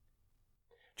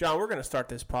John, we're going to start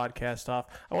this podcast off.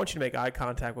 I want you to make eye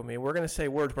contact with me. We're going to say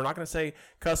words. We're not going to say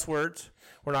cuss words.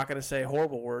 We're not going to say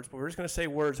horrible words, but we're just going to say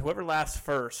words. Whoever laughs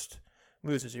first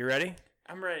loses. You ready?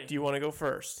 I'm ready. Do you want to go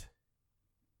first?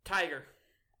 Tiger.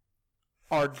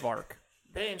 Aardvark.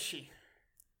 Banshee.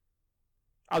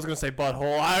 I was going to say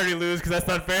butthole. I already lose because that's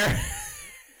not fair.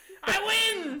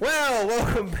 I win! Well,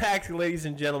 welcome back, ladies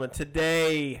and gentlemen.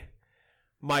 Today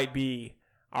might be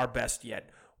our best yet.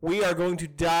 We are going to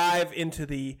dive into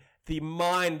the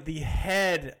mind, the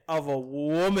head of a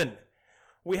woman.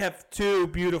 We have two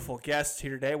beautiful guests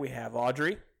here today. We have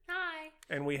Audrey. Hi.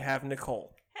 And we have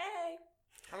Nicole. Hey.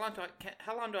 How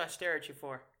long do I stare at you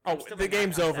for? Oh, the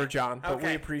game's over, John, but we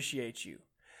Okay. appreciate you.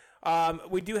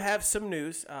 We do have some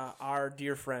news. Our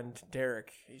dear friend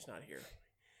Derek, he's not here.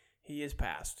 He is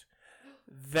passed.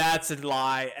 That's a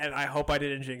lie, and I hope I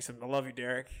didn't jinx him. I love you,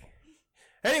 Derek.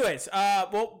 Anyways,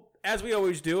 well, as we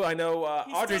always do, I know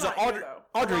Audrey's Audrey.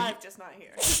 Alive, just not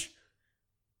here.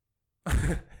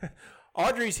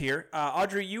 Audrey's here.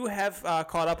 Audrey, you have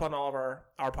caught up on all of our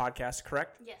podcasts,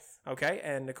 correct? Yes. Okay,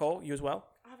 and Nicole, you as well?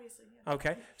 Obviously, yeah.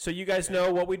 Okay, so you guys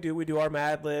know what we do. We do our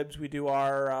Mad Libs. We do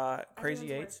our Crazy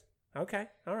Everyone's Eights. Okay,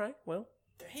 all right, well,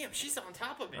 Damn, she's on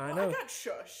top of it. I I know. got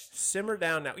shushed. Simmer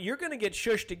down now. You're going to get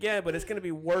shushed again, but it's going to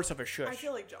be worse of a shush. I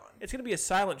feel like John. It's going to be a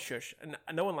silent shush, and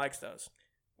no one likes those.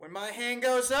 When my hand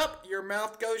goes up, your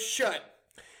mouth goes shut.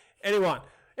 Anyways,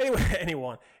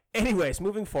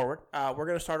 moving forward, we're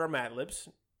going to start our Mad Libs.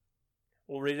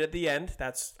 We'll read it at the end.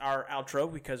 That's our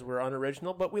outro because we're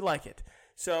unoriginal, but we like it.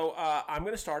 So I'm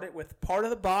going to start it with part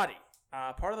of the body.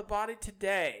 Part of the body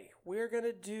today, we're going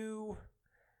to do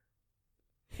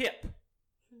hip.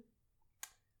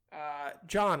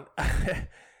 John,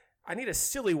 I need a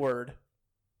silly word.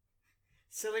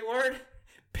 Silly word?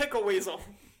 Pickle weasel.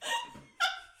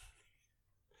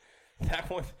 That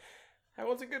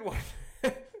one's a good one.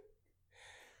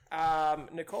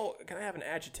 Nicole, can I have an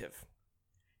adjective?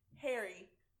 Harry.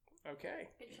 Okay.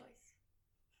 Good choice.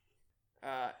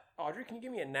 Audrey, can you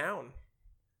give me a noun?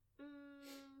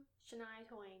 Shania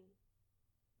Twain.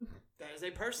 That is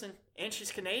a person, and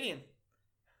she's Canadian.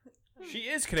 She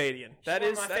is Canadian. She's one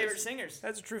of my favorite singers.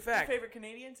 That's a true fact. Favorite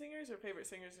Canadian singers or favorite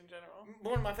singers in general?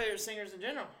 One of my favorite singers in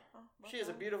general. Oh, She has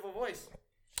a beautiful voice.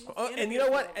 And you know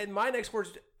what? And my next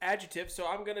word's adjective, so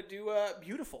I'm gonna do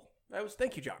beautiful.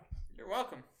 Thank you, John. You're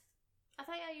welcome. I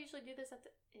thought I usually do this at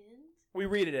the end. We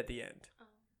read it at the end.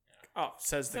 Oh,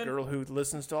 says the girl who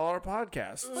listens to all our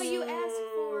podcasts. Well, you asked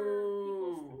for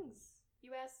people's things.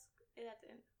 You asked it at the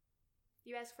end.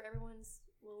 You asked for everyone's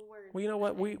little words. Well, you know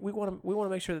what? We want to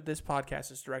make sure that this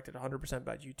podcast is directed 100%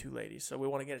 about you two ladies, so we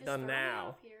want to get it done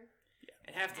now.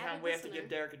 And half the time we have to give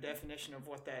Derek a definition of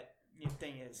what that new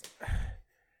thing is.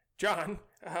 John,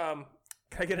 can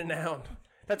I get a noun?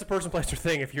 That's a person, place, or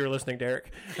thing if you're listening,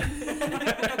 Derek.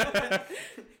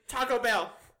 Taco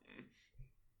Bell.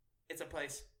 It's a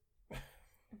place.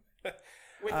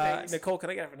 With things. Nicole, can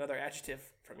I get another adjective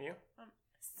from you?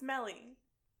 Smelly.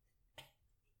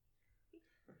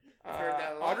 Heard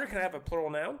that a lot. Audrey, can I have a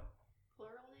plural noun?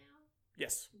 Plural now?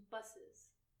 Yes. Buses.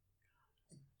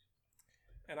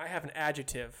 And I have an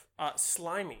adjective.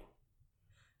 Slimy.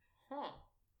 Huh.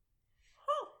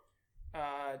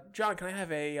 John, can I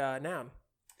have a noun?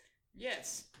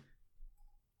 Yes.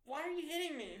 Why are you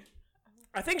hitting me?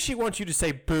 I think she wants you to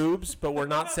say boobs, but we're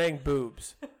not saying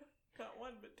boobs. Not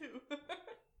one, but two.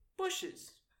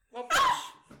 Bushes. Well, bush.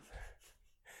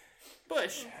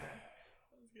 Bush.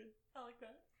 That's good. I like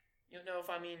that. You don't know if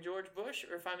I mean George Bush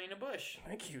or if I mean a bush.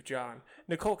 Thank you, John.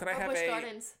 Nicole, can I have Busch a...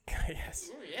 Gardens. Yes.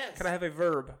 Ooh, yes. Can I have a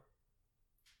verb?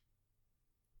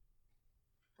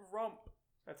 Rump.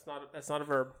 That's not a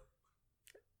verb.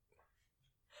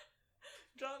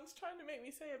 John's trying to make me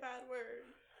say a bad word.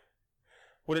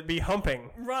 Would it be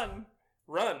humping? Run.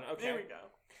 Run. Okay. There we go.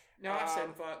 No, I've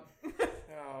said fuck.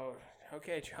 Oh,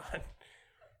 okay, John.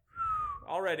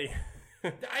 Already.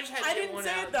 I just had to I get didn't one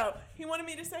say out. it though. He wanted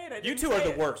me to say it. I You didn't two say are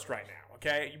the it. worst right now,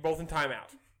 okay? You're both in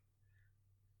timeout.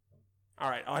 All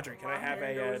right, Audrey, can I My have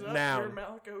hair a goes up, noun? Your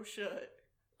mouth goes shut.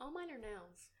 All mine are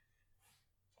nouns.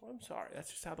 Oh, I'm sorry. That's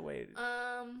just how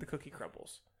the cookie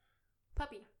crumbles.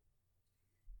 Puppy.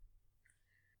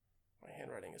 My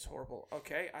handwriting is horrible.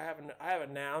 Okay, I have a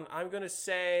noun. I'm gonna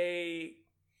say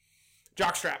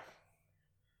jockstrap.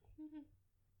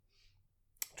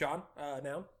 John,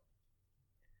 noun.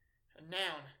 A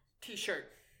noun.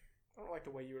 T-shirt. I don't like the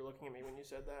way you were looking at me when you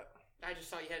said that. I just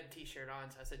thought you had a T-shirt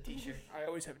on, so I said T-shirt. I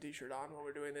always have a t-shirt on when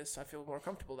we're doing this. I feel more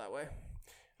comfortable that way.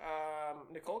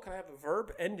 Nicole, can I have a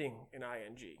verb ending in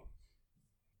ing?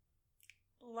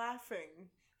 Laughing.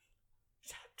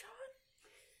 Shut up, John.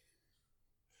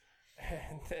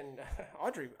 And then,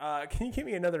 Audrey, can you give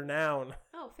me another noun?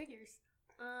 Oh, figures.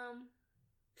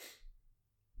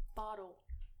 Bottle.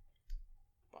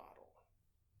 Bottle.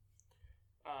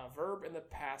 Verb in the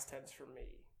past tense for me.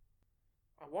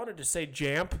 I wanted to say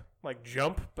jamp, like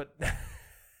jump, but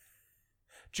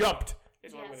jumped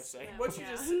is what I'm going to say. no, What you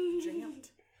yeah. just jammed?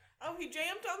 Oh, he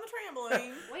jammed on the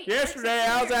trampoline. Wait. Yesterday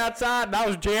I was outside and I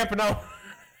was jamping on.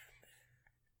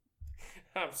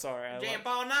 I'm sorry. Jam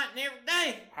all night and every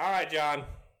day. All right, John.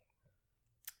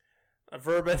 A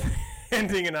verb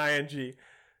ending in ing.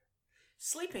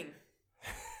 Sleeping.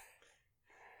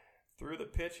 Through the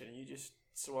pitch and you just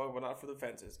swung one out for the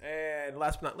fences. And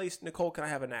last but not least, Nicole, can I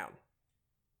have a noun?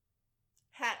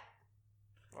 Hat.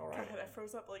 All right. God, I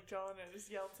froze up like John and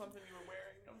just yelled something you were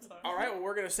wearing. I'm sorry. All right, well,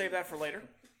 we're going to save that for later.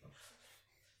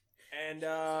 And,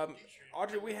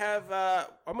 Audrey, we have,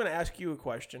 I'm going to ask you a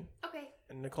question. Okay.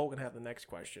 And Nicole can have the next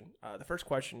question. The first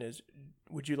question is,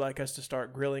 would you like us to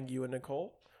start grilling you and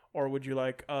Nicole? Or would you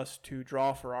like us to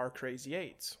draw for our crazy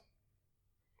eights?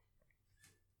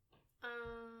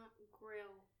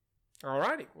 Grill. All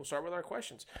righty, we'll start with our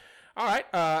questions. All right,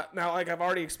 now, like I've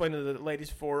already explained to the ladies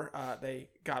before they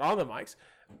got on the mics,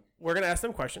 we're going to ask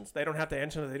them questions. They don't have to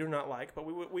answer that they do not like, but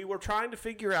we were trying to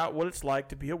figure out what it's like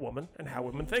to be a woman and how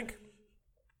women think.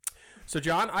 So,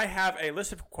 John, I have a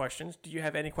list of questions. Do you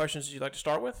have any questions that you'd like to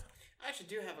start with? I actually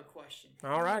do have a question.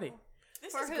 All righty.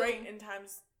 This For is whom? great in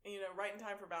times, right in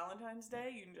time for Valentine's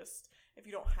Day. You can just, if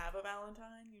you don't have a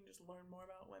Valentine, you can just learn more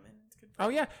about women. It's good. Oh,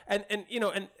 yeah, and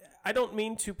I don't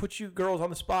mean to put you girls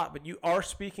on the spot, but you are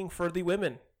speaking for the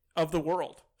women of the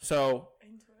world. So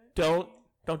Into it.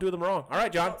 don't do them wrong. All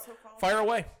right, John, Also called- fire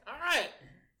away. All right.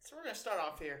 So we're going to start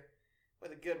off here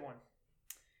with a good one.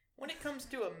 When it comes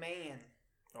to a man,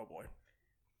 Oh, boy.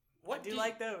 what I do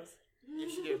like those.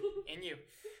 Yes, you do. And you.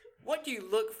 What do you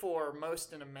look for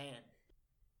most in a man?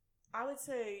 I would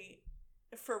say,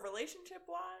 for relationship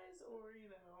wise, or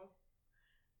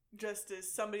just as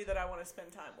somebody that I want to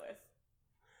spend time with.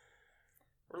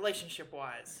 Relationship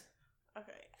wise.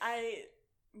 Okay,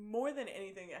 more than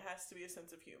anything, it has to be a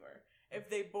sense of humor. If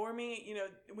they bore me,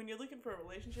 when you're looking for a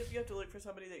relationship, you have to look for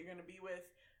somebody that you're going to be with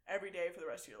every day for the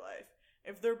rest of your life.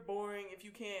 If they're boring, if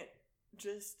you can't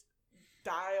just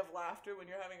die of laughter when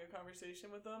you're having a conversation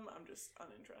with them, I'm just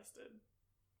uninterested.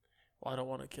 Well, I don't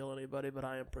want to kill anybody, but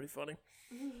I am pretty funny.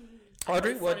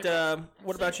 Audrey, what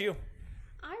about you?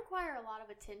 I require a lot of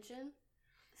attention.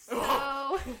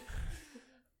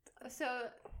 So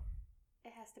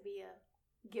it has to be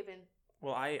a given.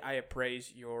 Well, I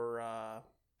appraise your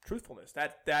truthfulness.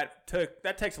 That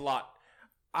takes a lot.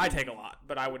 I take a lot,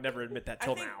 but I would never admit that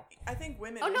till now. I think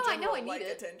women Oh, in no, I general know I need like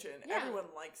it. attention. Yeah. Everyone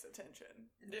likes attention.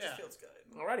 It Yeah. just feels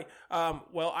good. Alrighty.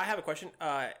 Well, I have a question.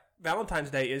 Valentine's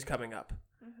Day is coming up.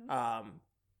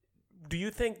 Do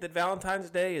you think that Valentine's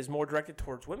Day is more directed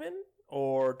towards women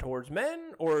or towards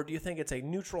men, or do you think it's a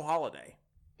neutral holiday?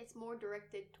 It's more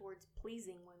directed towards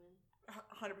pleasing women.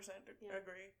 100% Yeah.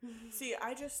 agree. See,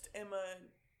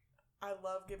 I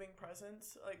love giving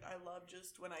presents. Like, I love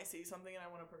just when I see something and I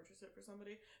want to purchase it for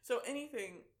somebody. So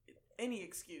any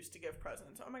excuse to give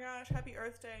presents. Oh my gosh, happy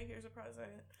Earth Day, here's a present.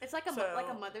 It's like a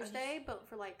So, Mother's Day, but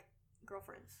for like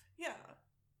girlfriends. Yeah.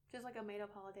 Just like a made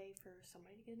up holiday for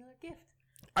somebody to get another gift.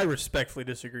 I respectfully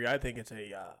disagree. I think it's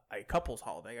a couple's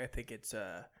holiday. I think it's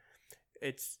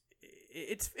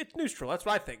neutral. That's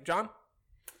what I think. John?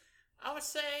 I would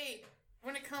say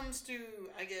when it comes to,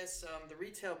 I guess, the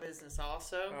retail business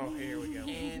also, Oh, here we go.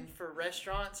 and for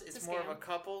restaurants, it's It's a more of a scam.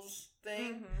 couples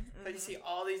thing. Mm-hmm, So you see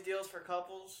all these deals for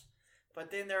couples, but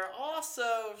then there are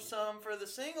also some for the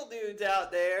single dudes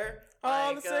out there.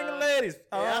 All like, the single ladies.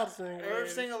 Yeah, All the single or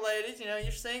ladies. single ladies.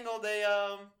 You're single. They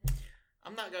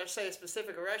I'm not gonna say a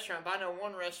specific restaurant, but I know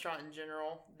one restaurant in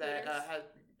general that Hooters? has.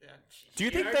 Do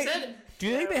you think already they said it. do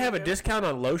you think they have a discount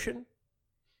on lotion?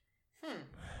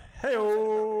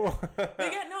 Hey-oh. But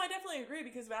yeah, no, I definitely agree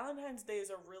because Valentine's Day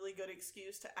is a really good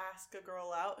excuse to ask a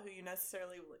girl out who you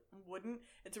necessarily wouldn't.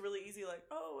 It's a really easy, like,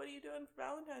 oh, what are you doing for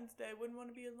Valentine's Day? Wouldn't want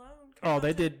to be alone. Come Oh, on.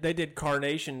 they did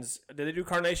carnations. Did they do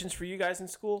carnations for you guys in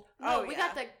school? No, Oh, we yeah.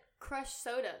 got the crush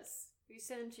sodas. You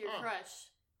send them to your Oh. crush.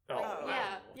 Oh,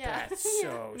 wow. Yeah. That's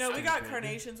so No, we got stupid.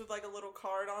 carnations with like a little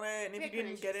card on it, and if We you had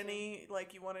didn't get carnations, any,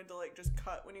 like you wanted to like just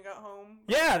cut when you got home.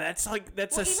 Yeah, that's Well, a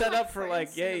even, setup like, for friends like,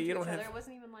 send yeah, them to you don't each have. other. It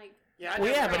wasn't even like. Yeah, I Well,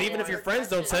 know yeah, right but even now. if your friends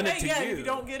don't send it Okay, to yeah, you, if you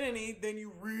don't get any, then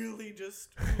you really just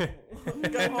go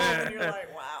home and you're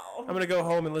like, wow. I'm gonna go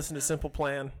home and listen to Simple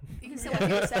Plan. You can send one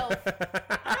to yourself.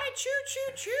 I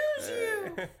choose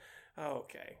you.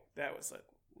 Okay, that was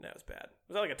bad.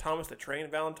 Was that like a Thomas the Train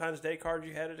Valentine's Day card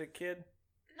you had as a kid?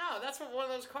 No, that's what one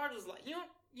of those cards was like.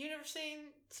 You never seen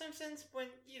Simpsons when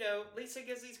Lisa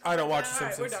gives these? I don't watch cards The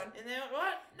out? Simpsons. All right, we're done. And then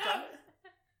what? No. Done.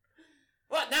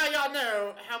 Well, now y'all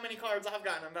know how many cards I've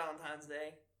gotten on Valentine's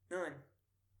Day. None.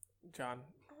 John,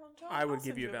 Oh, John, I would I'll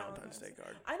give send you a Valentine's Day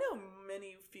card. I know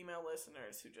many female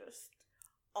listeners who just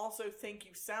also think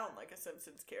you sound like a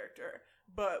Simpsons character,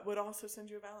 but would also send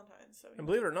you a Valentine's. So And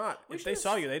believe it or not, We if they should-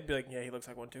 saw you, they'd be like, "Yeah, he looks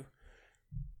like one too."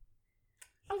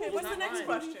 okay, He's what's the not next lying.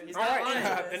 question? He's All not right,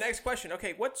 lying. the next question.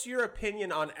 Okay, what's your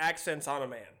opinion on accents on a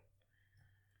man?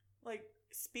 Like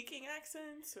speaking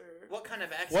accents or What kind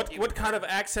of accent? do you What kind of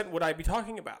prefer? accent would I be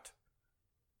talking about?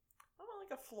 I don't know,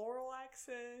 like a floral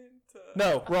accent.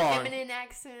 No, A wrong. feminine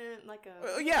accent, like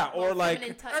a Yeah, or more like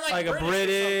feminine touch. Or like a British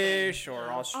British or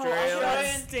or something. Oh, I Australian.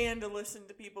 can't stand to listen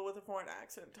to people with a foreign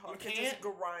accent talk. You It can't? just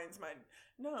grinds my.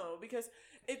 No, because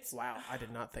it's. Wow, I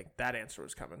did not think that answer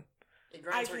was coming. It I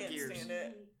grinds her can't gears. stand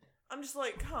it. I'm just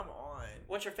like, come on.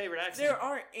 What's your favorite accent? There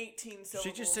aren't 18 syllables.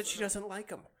 She just said she in it. doesn't like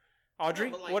them. Audrey,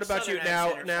 No, but like what about you Southern now?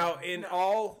 accent or Now, something. in No.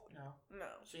 all, No, No.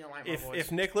 she don't like my if voice.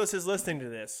 if Nicholas is listening to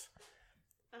this,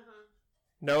 Uh-huh.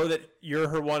 know that you're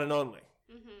her one and only.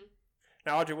 Mm-hmm.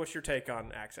 Now, Audrey, what's your take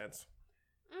on accents?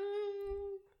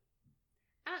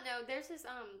 I don't know. There's this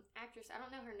actress. I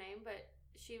don't know her name, but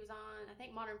she was on I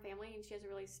think Modern Family, and she has a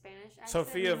really Spanish accent.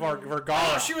 Sofia oh,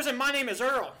 Vergara. she was in My Name Is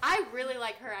Earl. I really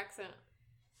like her accent.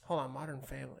 Hold on, Modern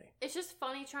Family. It's just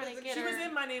funny trying to get She her. was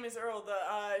in My Name Is Earl.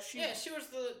 She was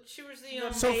the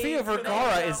No, Sophia for Vergara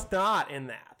that is now. not in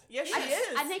that. Yes, she I,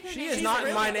 is. I think her She name is She's not in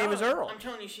really My Name Is young. Earl. I'm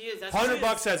telling you, she is. That's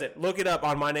 $100 says it. Look it up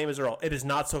on My Name Is Earl. It is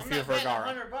not I'm Sophia not betting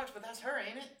Vergara. $100, but that's her,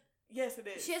 ain't it? Yes, it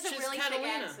is. She has a She's really Catalina.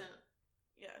 thick accent.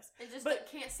 Yes. And just But-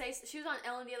 can't say. She was on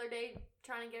Ellen the other day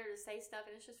trying to get her to say stuff,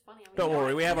 and it's just funny. Don't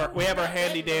worry, we have our I'm not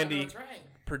handy betting, but I know dandy it's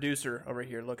right. producer over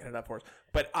here looking it up for us.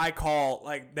 But I call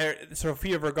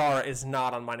Sophia Vergara is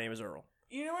not on My Name Is Earl.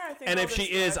 You know where I think. And all if she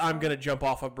this is, stems I'm from? gonna jump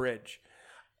off a bridge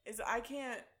Is I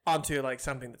can't. onto like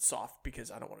something that's soft because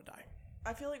I don't want to die.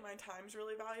 I feel like my time's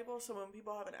really valuable, so when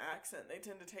people have an accent, they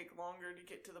tend to take longer to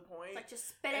get to the point. Like, just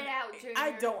spit And it out, Junior.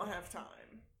 I don't have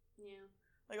time. Yeah.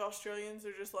 Like Australians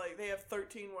are just like they have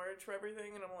 13 words for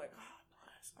everything, and I'm like, oh,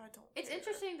 bless. I don't. It's care.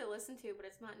 interesting to listen to, but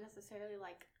it's not necessarily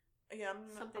like. Yeah,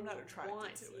 I'm something not you attracted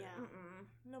want, to it. yeah.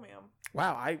 No, ma'am.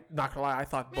 Wow, I not gonna lie, I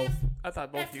thought Man,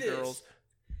 both F you this. girls.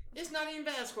 It's not even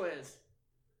Vasquez.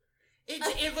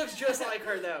 It looks just like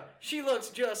her though. She looks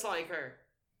just like her.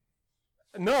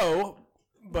 No,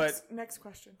 but Next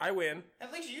question. I win.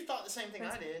 At least you thought the same thing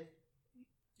I did.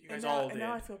 You guys and now, all and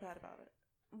now I did. feel bad about it.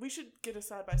 We should get a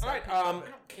side by side. All right, I don't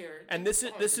care. And this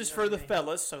Oh, is for the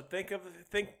fellas. So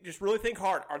just really think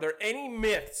hard. Are there any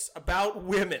myths about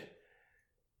women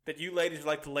that you ladies would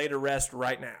like to lay to rest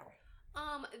right now?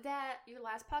 That your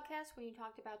last podcast when you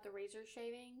talked about the razor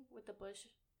shaving with the bush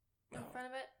in front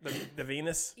of it. The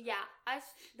Venus. Yeah,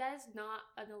 that is not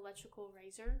an electrical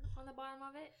razor on the bottom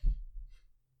of it.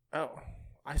 Oh,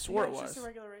 I swore it it's was. just a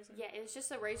regular razor. Yeah, it's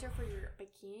just a razor for your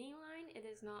bikini line. It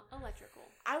is not electrical.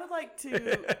 I would like to.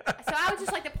 So I would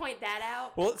just like to point that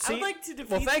out. Well, I see, would like to defeat.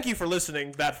 well, thank you for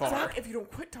listening that far. Zach, if you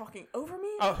don't quit talking over me.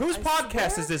 Whose I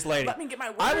podcast swear, is this lady? Let me get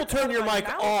my. I will words turn out your of my mic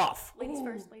mouth. off. Ladies Ooh.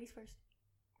 first. Ladies first.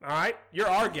 All right, you're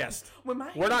our guest. When my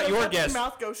We're hand not goes your up, your guest.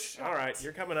 Mouth goes shut. All right,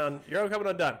 you're coming on. You're coming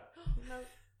undone. No,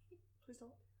 please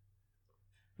don't.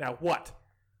 Now what?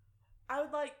 I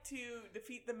would like to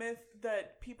defeat the myth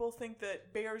that people think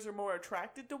that bears are more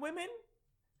attracted to women,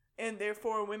 and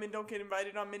therefore women don't get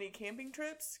invited on many camping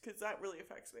trips, because that really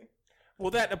affects me. Well,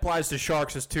 that applies to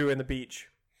sharks as too in the beach.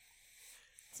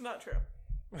 It's not true.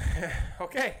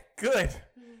 Okay, good.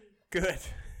 Good.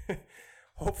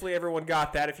 Hopefully everyone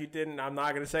got that. If you didn't, I'm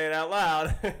not going to say it out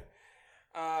loud. Okay.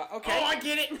 Oh, I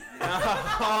get it.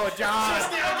 Oh, John.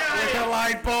 Still got With it. the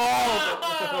light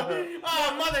bulb.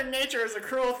 Oh, Mother Nature is a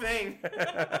cruel thing.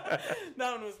 That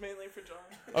one was mainly for John.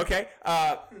 Okay.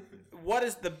 What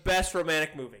is the best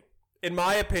romantic movie? In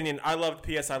my opinion, I loved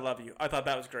P.S. I Love You. I thought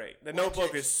that was great. The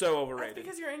Notebook is so That's overrated.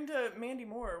 because you're into Mandy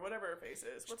Moore, or whatever her face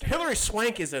is. What's her Hilary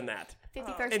Swank is in that.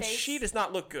 51st And Dates. she does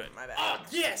not look good. My bad. Oh,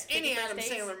 yes. Any 51st Adam Dates.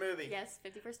 Sandler movie. Yes,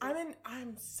 51st Dates.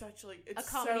 I'm such like it's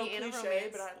A comedy so and a cliche, romance.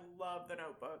 but I love The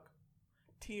Notebook.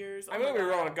 Tears. I oh mean, my don't get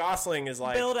me God. wrong. Gosling is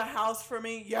like Build a house for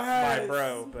me. my Yes,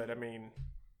 bro, but I mean,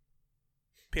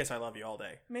 P.S. I Love You all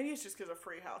day. Maybe it's just because a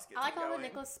free house gets I like me all the going.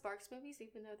 Nicholas Sparks movies,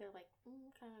 even though they're like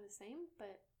kind of the same.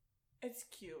 But It's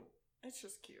cute. It's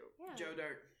just cute. yeah, Joe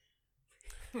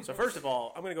Dirt. So first of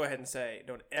all, I'm going to go ahead and say,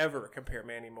 don't ever compare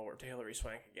Mandy Moore to Hilary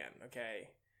Swank again, okay?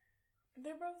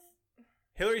 They're both.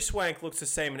 Hilary Swank looks the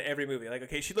same in every movie. Like,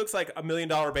 okay, she looks like $1 Million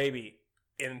Baby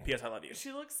in P.S. I Love You.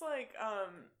 She looks like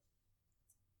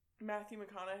Matthew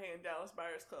McConaughey in Dallas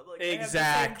Buyers Club. Like Exactly. They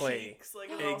have the same cheeks, like,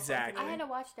 it's all Exactly. I fucking- had to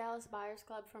watch Dallas Buyers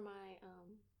Club for my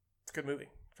It's a good movie.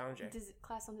 Found Jay.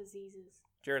 class on diseases.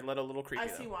 Jared Leto, a little creepy I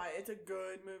though. see why. It's a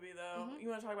good movie, though. Mhm. You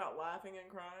want to talk about laughing and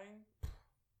crying?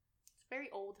 It's very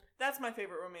old. That's my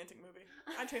favorite romantic movie.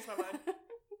 I changed my mind.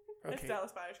 It's Okay.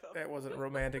 Dallas Buyers Club. That wasn't a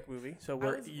romantic movie, so I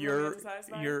was romanticized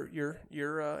by it.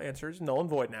 your answer is null and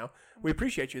void now. We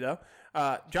appreciate you though.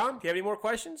 John, do you have any more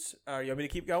questions? You want me to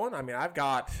keep going? I mean, I've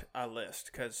got a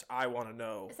list because I want to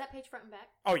know. Is that page front and back?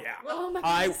 Oh yeah, Oh my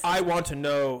I goodness. I want to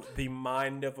know the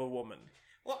mind of a woman.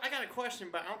 Well, I got a question,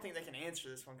 but I don't think they can answer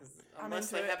this one because I'm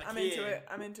unless into they it. have a I'm kid. into it.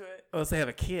 I'm into it. Unless they have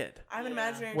a kid. I'm Yeah.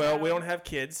 imagining. Well, we don't have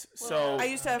kids, so I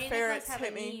used to have Me and Nicholas ferrets have a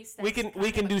hit me. niece we that's can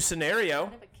kind of do a- scenario.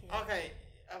 kind of a kid.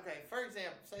 Okay. For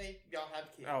example, say y'all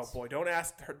have kids. Oh boy, don't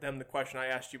ask them the question I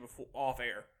asked you before off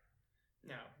air.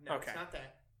 No, Okay. it's not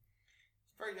that.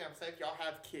 For example, say if y'all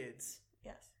have kids,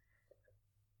 Yes.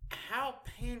 how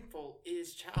painful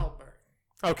is childbirth?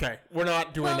 Okay, we're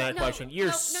not doing Well, that no, question. You're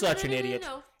no, such an idiot.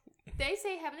 No. They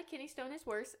say having a kidney stone is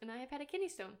worse, and I have had a kidney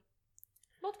stone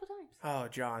multiple times. Oh,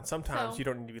 John, sometimes So- you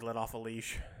don't need to be let off a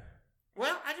leash.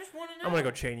 Well, I just want to know. I'm gonna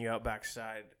go chain you out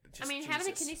backside. I mean, having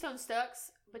a kidney stone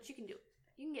sucks, but you can do it.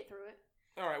 You can get through it.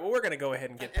 All right, well, we're gonna go ahead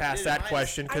and get I past did that mine.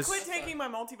 question I because quit taking my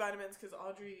multivitamins because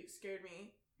Audrey scared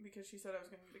me because she said I was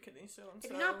going to get a kidney stone. If so.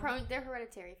 you're not prone, they're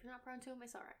hereditary. If you're not prone to them,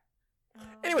 it's all right.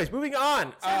 Anyways, moving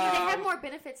on. So they have more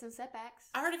benefits than setbacks.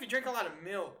 I heard if you drink a lot of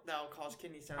milk, that'll cause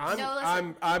kidney stones. No,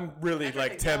 listen. I'm really I like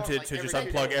drink a gallon, tempted like, to just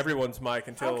every unplug day. everyone's mic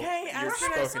until Okay, you're ask your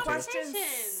next spoken to. question,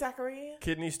 Conversation. Zachary.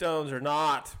 Kidney stones are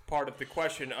not part of the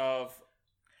question of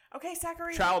Okay,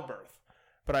 Zachary. childbirth,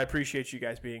 but I appreciate you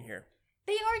guys being here.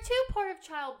 They are too part of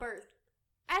childbirth.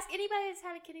 Ask anybody that's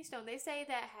had a kidney stone. They say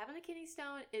that having a kidney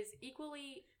stone is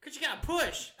equally. Because you gotta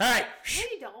push. Hey, No, shh.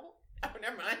 you don't. Oh,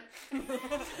 never mind.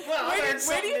 well,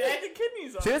 Where do you think the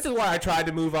kidneys are? See, this is why I tried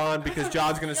to move on because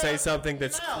John's gonna say something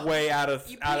that's No. way out of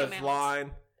You pee 'em out.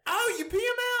 line. Oh, you pee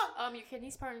them out? Your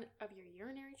kidney's part of your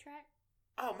urinary tract.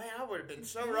 Oh, man, I would have been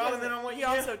so He wrong doesn't- than on what he you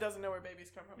also doesn't know where babies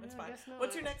come from. It's No, I fine. guess not.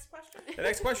 What's your next question? The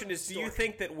next question is: do you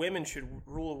think that women should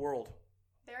rule the world?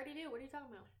 They already do. What are you talking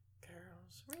about?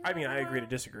 Girls. I mean, I agree to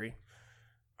disagree.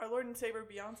 Our Lord and Savior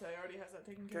Beyonce already has that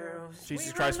taken care of. Girls. Jesus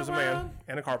We Christ run was the a man world.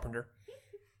 and a carpenter.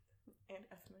 And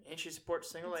ethnic. And she supports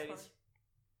single That's ladies.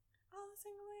 All the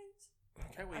single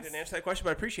ladies. Okay, we didn't answer that question, but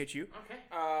I appreciate you.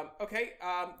 Okay.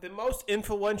 The most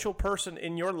influential person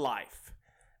in your life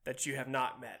that you have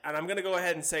not met, and I'm going to go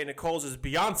ahead and say Nicole's is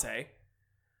Beyonce,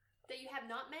 That you have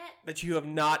not met? that you have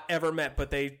not ever met,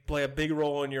 but they play a big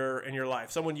role in your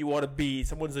life. Someone you want to be,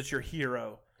 someone that's your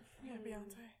hero. Yeah,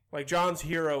 Beyonce. Like John's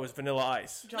hero is Vanilla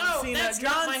Ice. John No, Cena. that's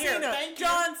John not my hero. Cena. Thank you.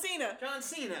 John Cena. John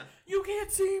Cena. You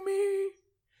can't see me.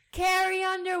 Carrie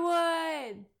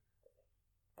Underwood.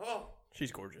 Oh.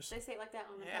 She's gorgeous. They say it like that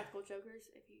on the Yeah. Practical Jokers.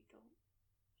 If you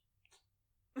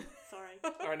don't, sorry,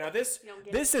 All right, now this you don't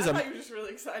get this it. is I a thought you were just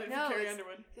really excited No, for Carrie it's-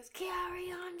 Underwood. It's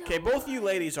Carrie Underwood. okay. Both of you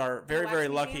ladies are very Wax very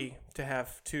museum? lucky to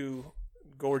have two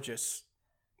gorgeous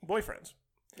boyfriends.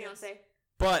 Fiance.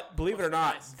 But believe it or What's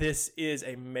not, nice? this is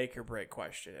a make or break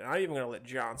question. And I'm even going to let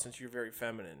John, since you're very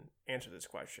feminine, answer this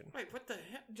question. Wait, what the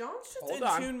heck? John's just Hold in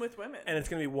on. tune with women. And it's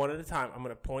going to be one at a time. I'm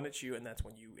going to point at you, and that's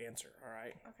when you answer, all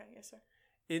right? Okay, yes, sir.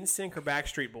 NSYNC or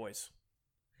Backstreet Boys?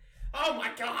 Oh,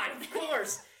 my God. Of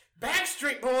course.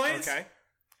 Backstreet Boys. Okay.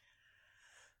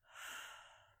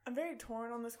 I'm very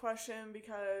torn on this question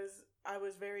because I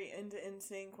was very into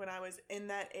NSYNC when I was in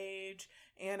that age,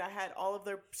 and I had all of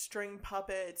their string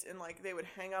puppets, and like they would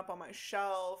hang up on my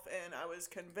shelf, and I was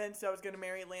convinced I was going to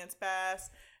marry Lance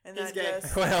Bass, and He's that gay.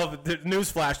 just Well, the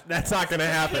newsflash, that's not going to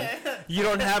happen. You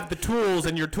don't have the tools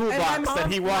in your toolbox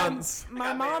that he wants. My I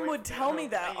got mom married would with tell me no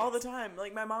that all the pants. time.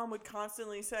 Like my mom would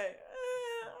constantly say,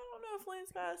 I don't know if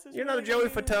Lance Bass is. You're not really a Joey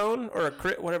gonna be-" Fatone or a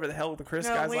Chris, whatever the hell the Chris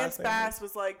No, guy's Lance last name Bass is.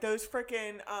 was like those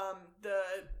freaking the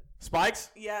Spikes?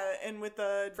 yeah, and with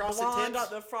the Frosted blonde, tips?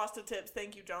 the frosted tips.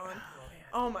 Thank you, John.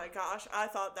 Oh my gosh, I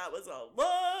thought that was a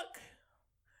look.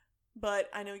 But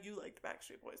I know you like the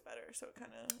Backstreet Boys better, so it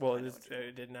kind of. Well,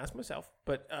 I didn't ask myself.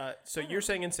 But so you're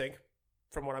saying NSYNC,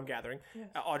 from what I'm gathering. Yes.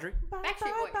 Audrey?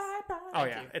 Backstreet Boys. Oh,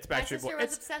 yeah. It's My Backstreet sister Boys. was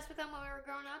It's obsessed with them when we were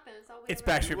growing up, and it's all we It's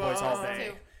ever Backstreet Boys all Whoa. day.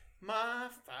 Too. My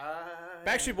five.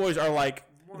 Backstreet Boys are like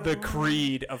the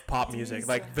creed of pop music.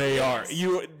 Like they are.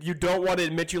 You don't want to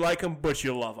admit you like them, but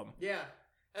you love them. Yeah.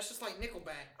 That's just like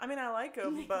Nickelback. I mean, I like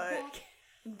them, but Nickelback.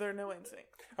 they're no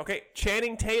NSYNC. Okay,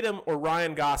 Channing Tatum or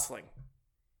Ryan Gosling?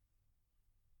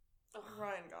 Ugh.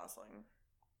 Ryan Gosling.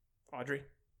 Audrey?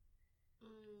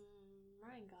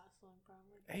 Ryan Gosling,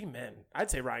 probably. Amen.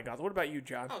 I'd say Ryan Gosling. What about you,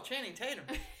 John? Oh, Channing Tatum.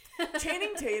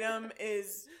 Channing Tatum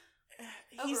is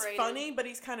he's Overrated. funny, but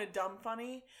he's kind of dumb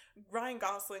funny. Ryan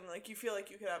Gosling, like, you feel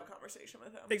like you could have a conversation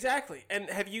with him. Exactly. And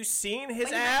have you seen his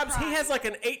But he abs? might He cry. has like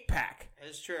an 8-pack.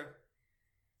 It's true.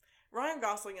 Ryan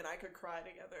Gosling and I could cry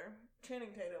together. Channing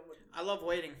Tatum I love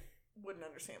Waiting. wouldn't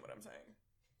understand what I'm saying.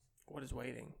 What is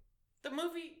waiting? The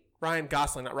movie. Ryan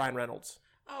Gosling, not Ryan Reynolds.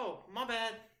 Oh, my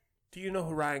bad. Do you know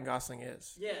who Ryan Gosling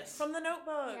is? Yes. From The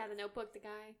Notebook. Yeah, the Notebook, the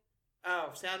guy.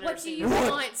 Oh, see, I've never What do seen. you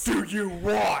want? do you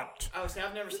want? Oh, see,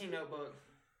 I've never seen Notebook.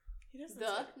 He doesn't The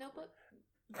say- Notebook?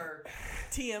 Or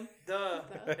TM. the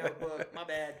The. Notebook. My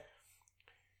bad.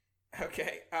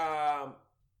 Okay.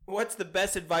 What's the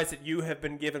best advice that you have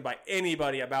been given by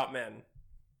anybody about men?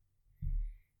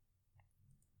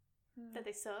 That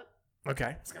they suck. Okay.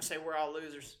 I was gonna say we're all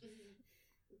losers.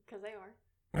 Because they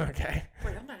are. Okay.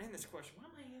 Wait, I'm not in this question. Why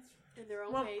am I answering? In their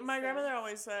own Well, ways. my so- grandmother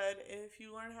always said, if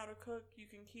you learn how to cook, you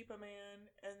can keep a man,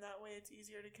 and that way it's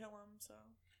easier to kill him. So,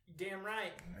 You damn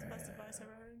right. it's the best advice I've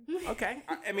ever heard. Okay.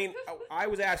 I mean, I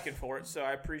was asking for it, so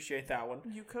I appreciate that one.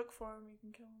 You cook for him, you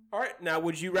can kill him. All right. Now,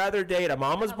 would you rather date a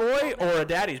mama's boy or a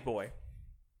daddy's boy?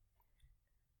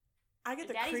 I get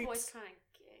The the daddy's boy's creeps. kind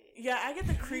of gay. Yeah, I get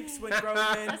the creeps when grown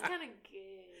men. That's kind of gay.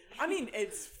 I mean,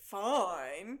 it's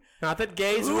fine. Not that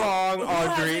gay's wrong, Who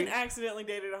Audrey. hasn't accidentally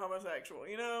dated a homosexual?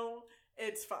 You know,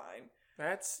 it's fine.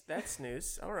 That's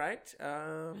news. All right.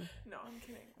 No, I'm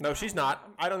kidding. No, she's not.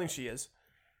 I don't think she is.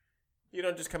 You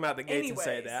don't just come out the gates and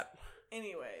say Anyways. that.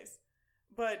 Anyways,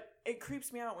 but it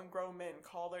creeps me out when grown men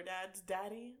call their dads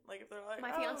daddy. Like if they're like,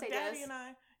 My "Oh, fiance daddy does. and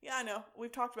I." Yeah, I know.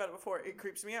 We've talked about it before. It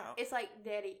creeps me out. It's like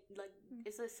daddy. Like,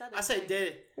 it's a southern I say thing.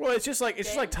 did. Well, it's just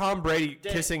like Tom Brady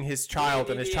Dead. kissing his child,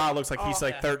 and his Yeah. child looks like he's Oh,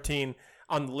 like yeah. 13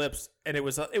 on the lips, and it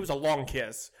was a long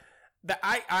kiss. That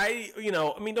I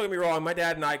don't get me wrong. My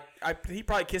dad and I he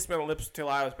probably kissed me on the lips till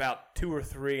I was about 2 or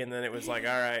 3, and then it was like,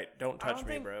 all right, don't I touch don't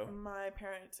me, think bro. my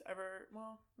parents ever.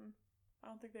 Well, I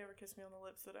don't think they ever kissed me on the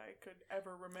lips that I could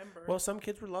ever remember. Well, some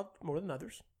kids were loved more than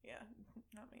others, yeah,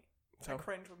 not me. I so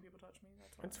cringe when people touch me.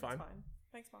 That's why. It's fine.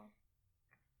 Thanks, mom.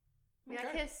 I mean, I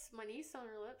Okay. kiss my niece on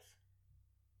her lips.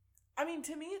 I mean,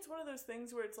 to me, it's one of those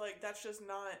things where it's like that's just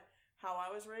not how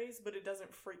I was raised, but it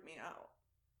doesn't freak me out.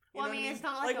 You Well, know I mean, what it's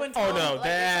not like, when a Oh, full- no, like,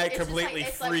 that it's just completely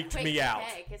it's freaked quick me out.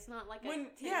 peck. It's not like a when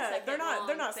 10 yeah, they're not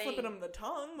long slipping thing. him the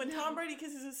tongue. When Tom Brady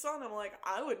kisses his son, I'm like,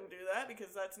 I wouldn't do that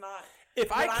because that's not. if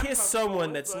what I I'm kiss comfortable someone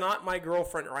with, that's but- not my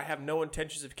girlfriend or I have no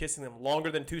intentions of kissing them longer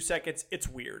than 2 seconds, it's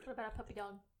weird. What about a puppy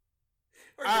dog?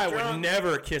 Or if I you're would drunk.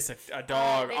 never kiss a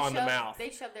dog They on the shove- mouth. They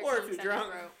shove their Or if tongues you're down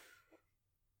drunk. your throat.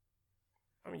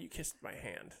 I mean, you kissed my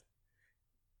hand.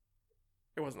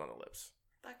 It wasn't on the lips.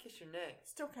 I kiss your neck.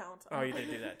 Still counts. Oh, you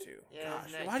did do that too. Yeah, Gosh,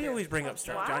 isn't that why do you true? always bring up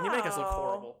stuff, John? You make us look Wow.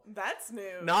 horrible. That's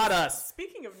news. Not us.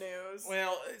 Speaking of news,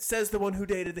 Well, it says the one who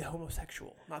dated the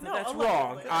homosexual. Not that No, that's allegedly.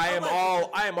 wrong. I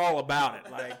Allegedly. am all about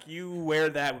it. Like you wear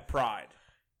that with pride,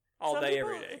 all some day, people,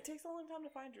 every day. It takes a long time to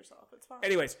find yourself. It's fine.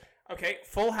 Anyways, okay,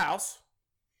 Full House,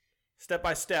 Step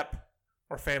by Step,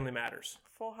 or Family Matters.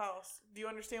 Full House. Do you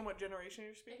understand what generation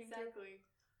you're speaking to? Exactly.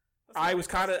 That's I not was a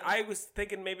question. I was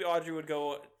thinking maybe Audrey would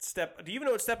go Step. Do you even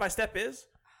know what Step by Step is?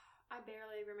 I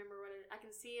barely remember what it. I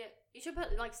can see it. You should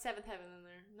put like Seventh Heaven in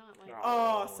there, not like.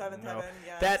 Oh, Seventh no. Heaven.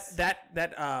 Yes. The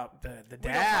don't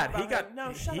dad talk he about got him.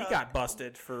 No, shut he up. got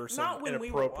busted for some Not when we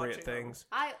were inappropriate watching them. things.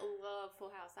 I love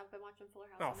Full House. I've been watching Full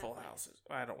House. Oh, on Full Netflix. House.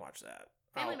 I don't watch that.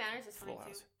 Family Oh, Matters is funny Full too.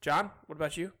 House. John, what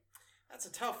about you? That's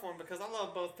a tough one because I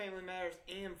love both Family Matters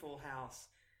and Full House.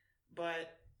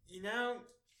 But,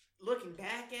 looking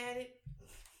back at it,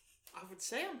 I would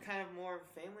say I'm kind of more of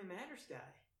a Family Matters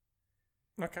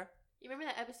guy. Okay. You remember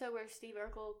that episode where Steve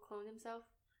Urkel cloned himself?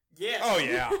 Yes. Oh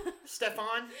yeah.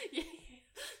 Stefan. Yeah.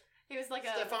 He was like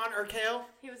Stefan Urkel.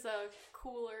 He was a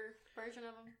cooler version of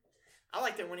him. I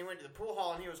liked it when he went to the pool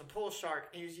hall and he was a pool shark.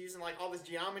 He was using like all this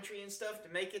geometry and stuff to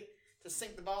make it to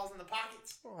sink the balls in the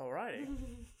pockets. Alrighty.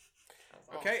 That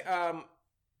was Okay. awesome.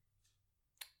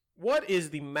 What is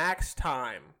the max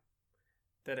time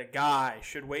that a guy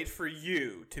should wait for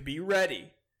you to be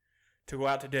ready to go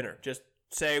out to dinner? Just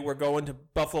say we're going to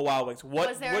Buffalo Wild Wings.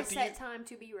 Was there a set time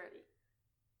to be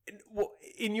ready?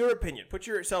 In your opinion, put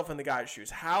yourself in the guy's shoes.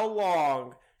 How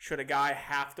long should a guy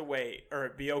have to wait, or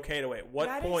be okay to wait? What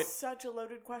That point? is such a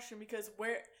loaded question because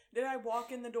where did I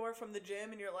walk in the door from the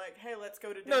gym and you're like, hey, let's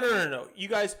go to No, dinner? no. You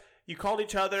guys, you called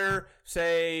each other.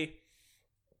 Say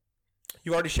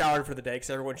you already showered for the day because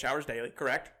everyone showers daily,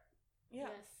 correct? Yeah.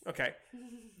 Yes. Okay.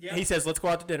 Yeah. He says, "Let's go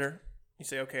out to dinner." You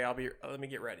say, "Okay, I'll be. Let me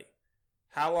get ready."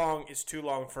 How long is too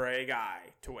long for a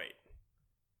guy to wait?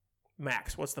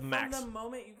 Max. What's the max? From the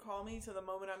moment you call me to the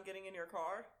moment I'm getting in your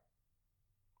car.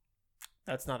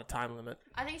 That's not a time limit.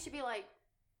 I think it should be like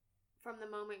from the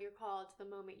moment you're called to the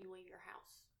moment you leave your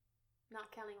house.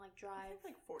 Not counting like I drive.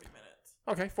 think like 40 minutes.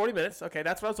 Okay, 40 minutes. Okay,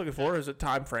 that's what I was looking for. Is a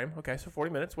time frame. Okay, so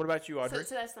 40 minutes. What about you, Audrey?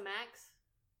 So that's the max.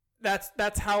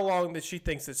 That's how long that she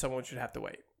thinks that someone should have to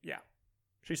wait. Yeah,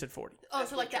 she said 40. Oh, That's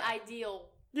so like what the ideal,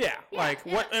 Yeah, Yeah, like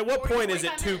yeah. what? At what 40, point is it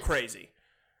 45 too minutes. crazy?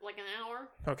 like an hour.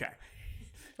 Okay.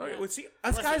 Okay. Yeah. Well, see, us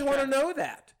Unless guys there's want to traffic. know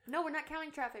that. No, we're not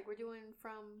counting traffic. We're doing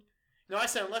from. No, I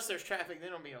said unless there's traffic, then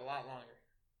it'll be a lot longer.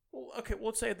 Well, okay. Well,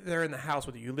 let's say that they're in the house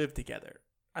with you. You live together.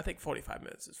 I think 45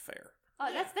 minutes is fair. Oh,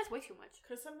 Yeah. that's way too much.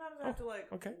 Because sometimes I have to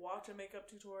like okay. watch a makeup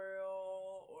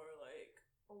tutorial or like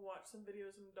watch some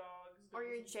videos of dogs. Or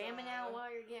doing you're some jamming stuff. out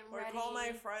while you're getting Or ready. call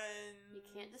my friends. You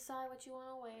can't decide what you want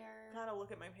to wear. Gotta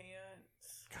look at my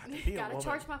pants. God, to be a Gotta woman.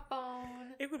 charge my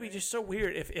phone. It would be just so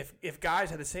weird if guys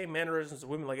had the same mannerisms as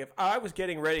women. Like if I was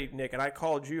getting ready, Nick, and I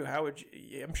called you, how would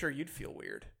you? I'm sure you'd feel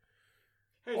weird.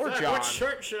 Hey, Or Zach, John. what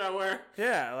shirt should I wear?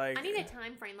 Yeah, like I need a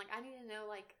time frame. Like I need to know,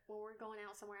 like when we're going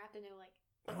out somewhere, I have to know, like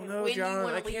I okay, don't know, when John, do you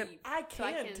I want to can't- leave. I So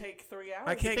I can can- take 3 hours.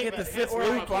 I can't think get the about it. fifth Or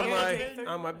loop on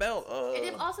I my belt.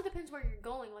 It also depends where you're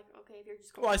going. Like okay, if you're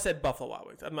just going. Well, I said Buffalo Wild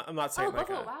Wings. I'm not saying oh, like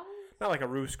Buffalo a, Wild Wings. not like a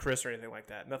Roost Chris or anything like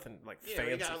that. Nothing like Yeah,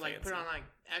 fancy. we gotta like fancy. put on like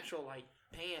actual like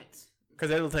pants.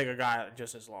 Because it'll take a guy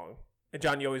just as long. And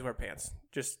John, you always wear pants.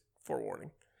 Just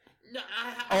forewarning. No,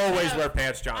 Always have, wear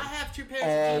pants, John. I have 2 pairs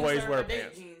Always of jeans that are wear my date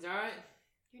pants. jeans. All right.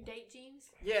 Your date jeans.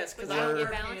 Yes, because With I don't We're-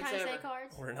 wear your pants Valentine's Day ever.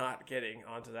 cards. We're not getting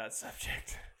onto that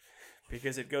subject.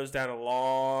 Because it goes down a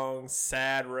long,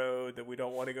 sad road that we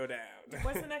don't want to go down.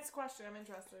 What's the next question? I'm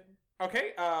interested.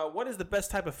 Okay, what is the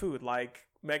best type of food? Like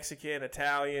Mexican,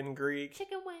 Italian, Greek?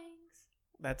 Chicken wings.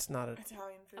 That's not a...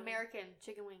 Italian food. American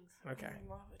chicken wings. Okay. I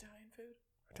love Italian food.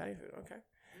 Italian food, okay.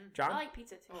 Mm. John? I like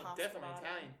pizza too. Oh, Pasta definitely bottom.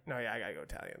 Italian. No, yeah, I gotta go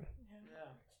Italian. Yeah. Yeah.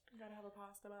 You gotta have a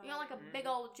pasta bottom. You don't like a big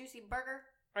old juicy burger?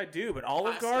 I do, but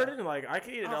Olive Pasta. Garden? Like, I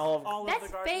could eat an Olive... All of That's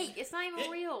the garden. fake. It's not even It-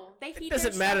 real. They heat It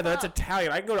doesn't their matter, though. stuff It's up.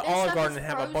 Italian. I can go to Their Olive stuff Garden is and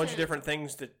have a bunch of frozen. different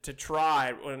things to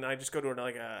try. When I just go to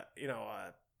like a,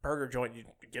 a burger joint, you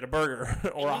get a burger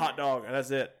or a hot dog, and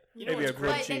that's it. You know Maybe a what's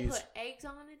grilled But they cheese. put eggs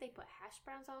on it. They put hash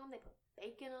browns on them. They put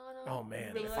bacon on them. Oh,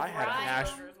 man. They If I had a fry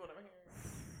hash- 'em. Is what I'm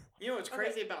hearing. You know what's Okay.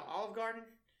 crazy about Olive Garden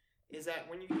is that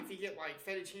if you get like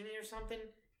fettuccine or something,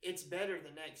 it's better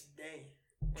the next day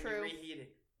when True. you reheat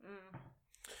it. Mm.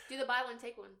 Do the buy one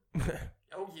take one.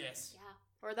 Oh yes, Yeah.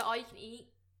 Or the all you can eat.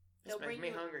 it's making me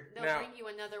hungry. They'll Now- bring you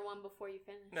another one before you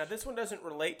finish. Now, this one doesn't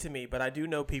relate to me, but I do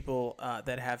know people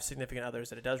that have significant others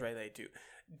that it does relate to.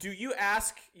 Do you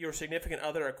ask your significant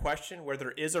other a question where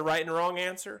there is a right and wrong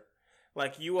answer?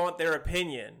 Like, you want their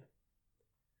opinion,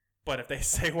 but if they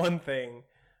say one thing,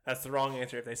 that's the wrong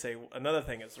answer. If they say another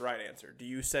thing, it's the right answer. Do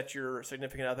you set your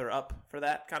significant other up for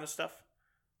that kind of stuff?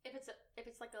 If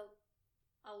it's like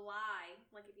a lie,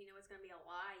 like if you know it's gonna be a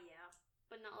lie, yeah.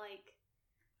 But not like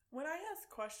When I ask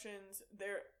questions,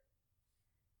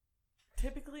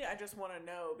 typically I just want to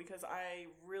know because I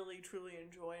really truly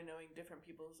enjoy knowing different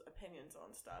people's opinions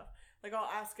on stuff. Like I'll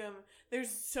ask them, there's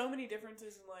so many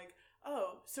differences in like,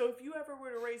 oh, so if you ever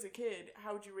were to raise a kid,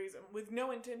 how would you raise them? With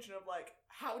no intention of like,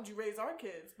 how would you raise our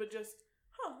kids? But just,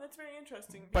 that's very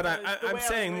interesting. But because the I'm way I was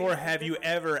saying more, raised is have you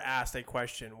different. ever asked a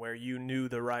question where you knew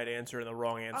the right answer and the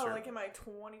wrong answer? Oh, like in my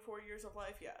 24 years of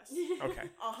life, yes. Okay.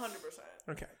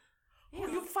 100%. Okay. Who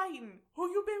you fighting? Who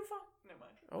you been fighting? Never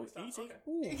mind. Oh, Stop. easy. Okay.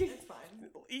 Ooh. It's fine.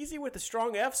 Easy with the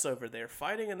strong F's over there.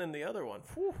 Fighting and then the other one.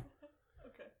 Whew.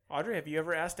 Okay. Audrey, have you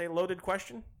ever asked a loaded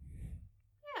question?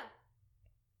 yeah.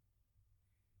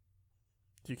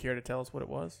 Do you care to tell us what it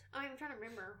was? I mean, I'm trying to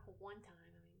remember one time.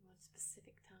 I mean, one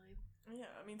specific time. Yeah,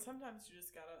 I mean, sometimes you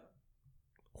just gotta.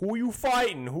 Who you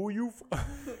fighting? Who you...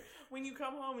 When you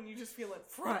come home and you just feeling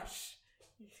fresh.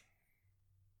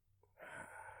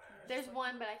 There's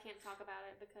one, but I can't talk about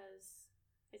it because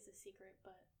it's a secret.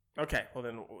 But Okay, well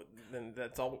then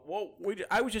that's all. Well,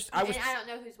 I was. and I don't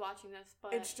know who's watching this,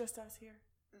 but It's just us here.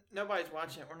 Nobody's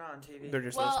watching it. We're not on TV. They're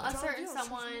just well, listening. a certain Don't do it.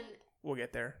 someone We'll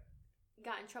get there.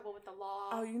 got in trouble with the law.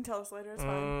 Oh, you can tell us later. It's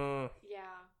fine. Yeah.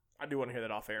 I do want to hear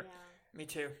that off air. Yeah. Me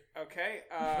too. Okay.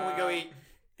 When we go eat.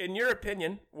 In your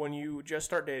opinion, when you just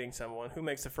start dating someone, who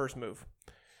makes the first move?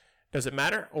 Does it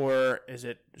matter, or is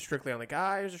it strictly on the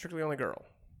guy, or is it strictly on the girl?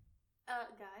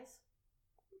 Guys.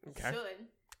 Okay. Should.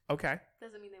 Okay.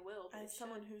 Doesn't mean they will. But As they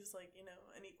someone should. who's like,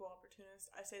 an equal opportunist,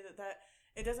 I say that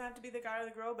it doesn't have to be the guy or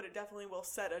the girl, but it definitely will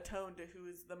set a tone to who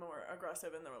is the more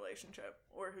aggressive in the relationship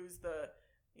or who's the,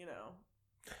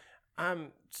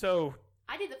 So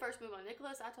I did the first move on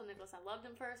Nicholas. I told Nicholas I loved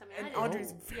him first. I mean, and I did.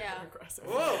 Audrey's Oh. very Yeah. aggressive.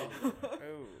 Whoa.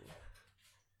 oh.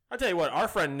 I'll tell you what, our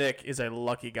friend Nick is a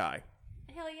lucky guy,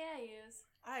 Hell yeah, he is.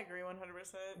 I agree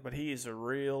 100%. but he's a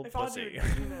real If Audrey, pussy.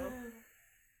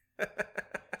 he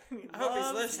I hope he's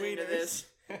loves listening to wieners. this.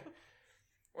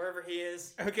 wherever he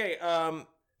is. Okay,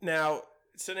 now,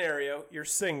 scenario, you're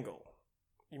single.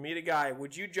 You meet a guy.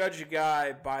 Would you judge a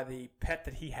guy by the pet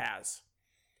that he has?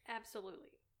 Absolutely.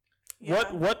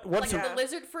 Yeah. What's Like Yeah. the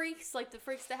lizard freaks, like the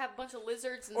freaks that have a bunch of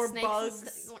lizards and Or snakes bugs. and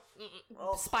stuff.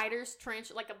 Oh. Spiders,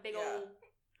 tarantula, like a big Yeah. old.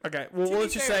 okay, well, To be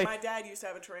let's just fair, say my dad used to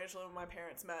have a tarantula when my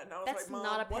parents met, and I was That's like, Mom,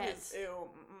 not a what pet. is... Ew.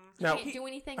 Mm-mm. Now- Can't do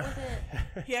anything with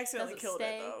it. He accidentally Doesn't killed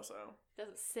stay. it, though, so...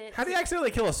 Doesn't sit. how do you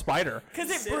accidentally kill a spider? Because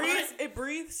Sit on it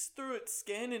breathes through its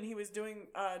skin, and he was doing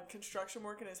construction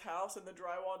work in his house, and the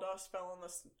drywall dust fell on the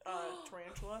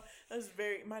tarantula.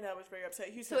 My dad was very upset.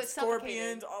 He used to So have it suffocated.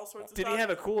 scorpions, all sorts of Did stuff. he have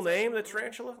a cool name, the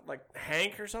tarantula? Like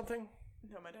Hank or something?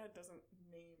 No, my dad doesn't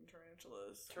name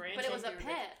tarantulas. But it was a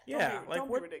pet. Yeah, don't be, like don't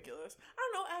what? be ridiculous. I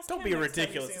don't know. Ask Don't him be next time you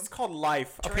ridiculous. see him. It's called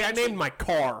life. Okay, I Tarantula. named my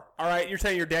car. All right, you're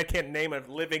saying your dad can't name a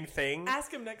living thing?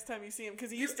 Ask him next time you see him because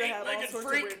he used to have all eight-legged sorts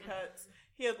freak. of weird pets.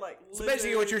 He had like. So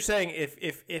basically, what lizards. you're saying,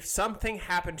 if something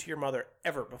happened to your mother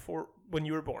ever before when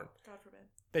you were born, God forbid.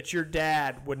 that your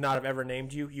dad would not have ever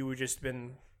named you, you would just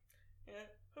been. Yeah.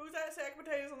 Who's that sack of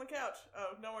potatoes on the couch?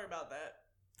 Oh, don't worry about that.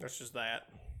 That's just that.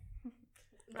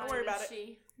 Don't worry about it.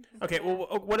 She. Okay,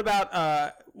 well, what about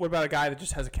a guy that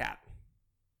just has a cat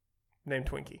named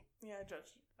Twinkie? Yeah,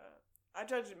 I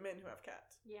judge men who have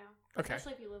cats. Yeah. Okay.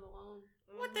 Especially if you live alone.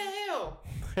 What the hell?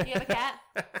 Do you have a cat?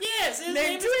 Yes, his Named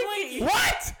name is Twinkie. Twinkie.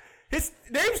 What? His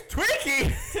name's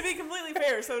Twinkie. To be completely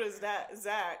fair, so does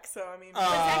Zach. So I mean, But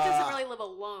Zach doesn't really live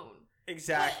alone.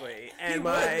 Exactly, and He would,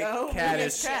 my though. cat He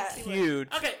is has cats. He would. huge.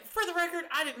 Okay, for the record,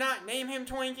 I did not name him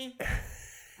Twinkie.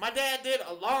 My dad did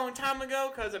a long time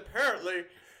ago because apparently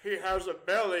he has a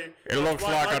belly. It looks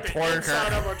that's like a the Twinkie.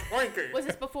 inside of a Twinkie. Was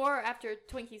this before or after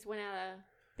Twinkies went out of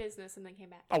business and then came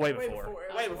back? Oh, way way before. before.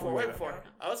 Way before, way before. Okay.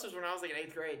 Oh, this was when I was like in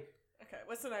 8th grade. Okay,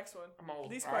 what's the next one? I'm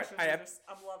old. These All right, questions I are have- just,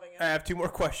 I'm loving it. I have two more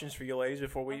questions for you, ladies,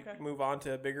 before we Okay. move on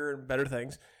to bigger and better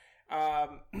things.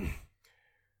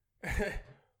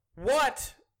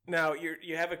 What? Now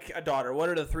you have a daughter. What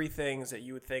are the three things that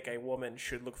you would think a woman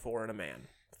should look for in a man?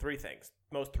 Three things.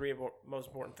 Most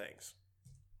important things.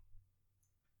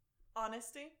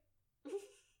 Honesty.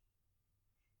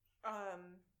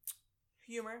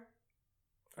 Humor.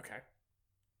 Okay.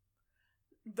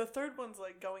 The third one's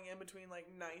like going in between like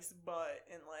nice butt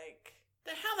and like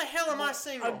How the hell am I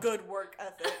single? a good work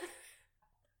ethic.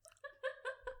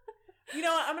 You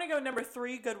know what? I'm gonna go number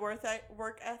 3, good work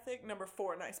ethic. Number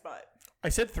 4, nice butt. I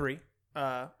said three.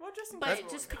 Well, just in But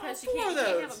case. just because four you of can't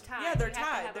have those. them tied. Yeah, they're You have to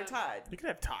tied. have They're them- tied. You can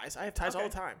have ties. I have ties all Okay.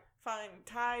 the time. Fine,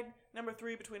 tied. Number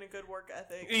 3 between a good work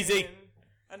ethic Easy.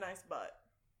 and a nice butt.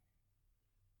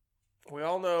 We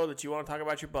all know that you want to talk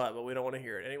about your butt, but we don't want to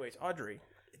hear it. Anyways, Audrey.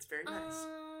 It's very nice.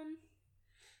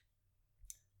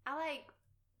 I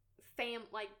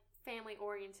like family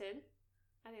oriented.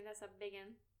 I think that's a big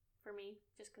one for me,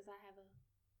 just because I have a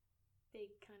big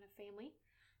kind of family.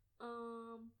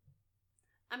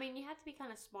 I mean, you have to be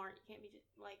kind of smart. You can't be just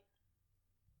like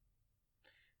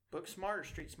Book smart or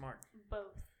street smart?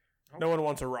 both. No one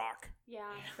wants a rock. Yeah.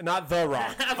 Not the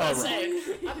rock. I'm a about to rock.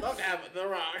 say, I'd love to have The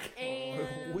Rock.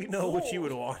 And We know what you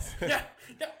would want. Yeah.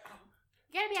 No.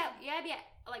 you gotta be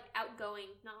like outgoing,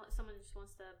 not like someone who just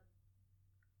wants to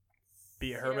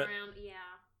Be a sit hermit. around. Yeah.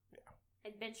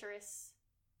 Adventurous.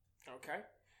 Okay.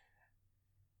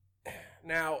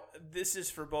 Now, this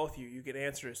is for both of you. You can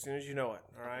answer as soon as you know it,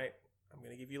 all right? I'm going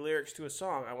to give you lyrics to a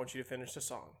song. I want you to finish the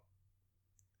song.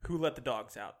 Who let the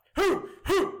dogs out? Who?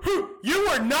 You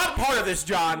were not part of this,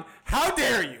 John. How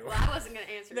dare you? Well, I wasn't gonna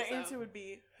answer. The so. answer would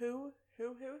be who?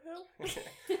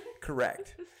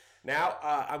 Correct. Now,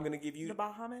 I'm going to give The you,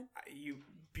 Bahaman? you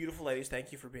beautiful ladies,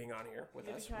 thank you for being on here with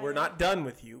us. Yippee-ki-yay. We're not done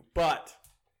with you, but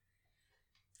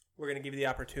we're going to give you the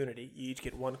opportunity. You each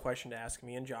get one question to ask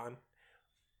me and John,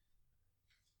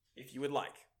 if you would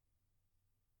like,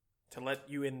 to let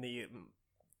you in the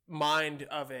mind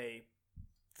of a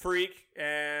freak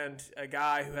and a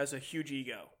guy who has a huge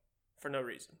ego for no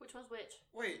reason. Which one's which?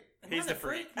 Wait. am He's I the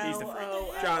freak. He's the freak.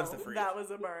 LOL. John's the freak. That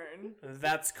was a burn.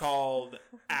 That's called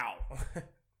ow.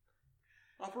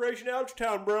 Operation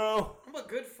Ouchtown, bro. I'm a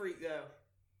good freak, though.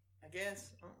 I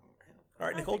guess. Oh, hell. All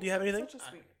right, Nicole, do you have anything? Such a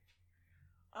sweet.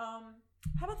 How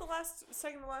about the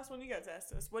last one you guys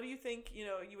asked us? What do you think, you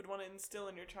would want to instill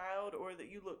in your child, or that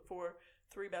you look for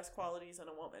 3 best qualities in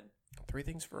a woman? 3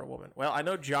 things for a woman. Well, I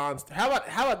know John's. How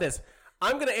about this?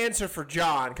 I'm going to answer for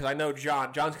John because I know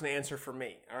John. John's going to answer for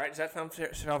me. All right? Does that sound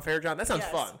fair, John? That sounds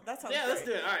Yes, fun. That sounds Yeah, great. let's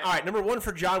do it. All right. All right, number 1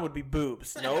 for John would be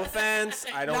boobs. No offense.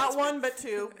 I don't. Not 1, but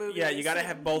 2. Boobies. Yeah, you got to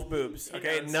have both boobs.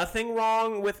 Okay, knows. nothing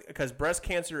wrong with because breast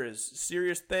cancer is a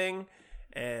serious thing,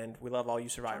 and we love all you John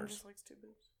survivors. just likes 2 boobs.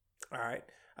 All right,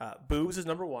 boobs is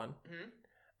number 1.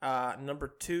 Number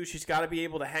 2, she's got to be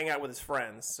able to hang out with his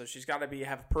friends. So she's got to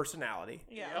have a personality.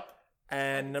 Yeah. Yep.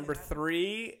 And number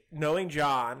 3, knowing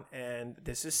John, and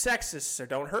this is sexist, so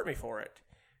don't hurt me for it.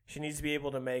 She needs to be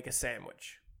able to make a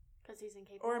sandwich. Because he's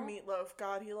incapable. Or meatloaf.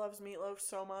 God, he loves meatloaf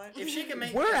so much. If she can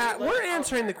make, We're I'll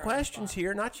answering the marry her. questions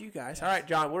here, not you guys. All right,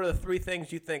 John. What are the 3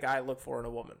 things you think I look for in a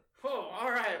woman? Oh, all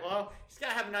right. Well, she's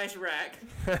gotta have a nice rack.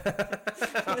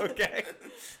 Okay.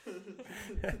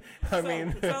 I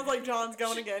mean, Sounds like John's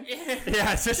going again. Yeah.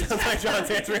 yeah, it just sounds like John's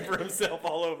answering for himself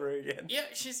all over again. Yeah,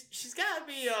 she's gotta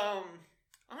be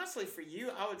honestly for you,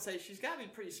 I would say she's gotta be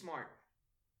pretty smart.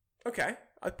 Okay,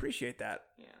 I appreciate that.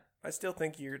 Yeah. I still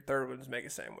think your third one is make a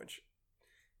sandwich.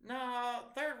 No,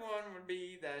 third one would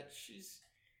be that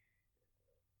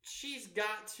she's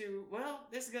got to, well,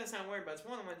 this is gonna sound weird, but it's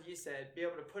one of the ones you said, be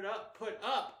able to put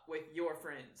up with your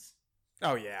friends.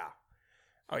 Oh yeah,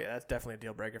 that's definitely a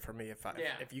deal breaker for me.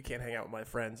 Yeah. If you can't hang out with my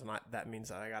friends, and that means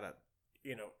that I gotta,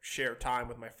 share time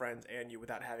with my friends and you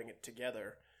without having it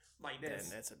together. Like Then this.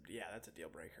 that's a deal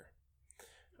breaker.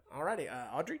 Alrighty,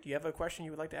 Audrey, do you have a question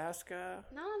you would like to ask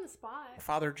Not on the spot.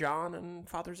 Father John and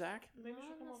Father Zach? Maybe we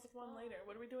should come up with one later.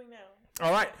 What are we doing now?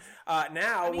 All right,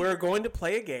 now we're going to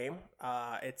play a game.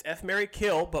 It's F, Marry,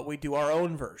 Kill, but we do our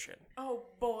own version. Oh,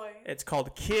 boy. It's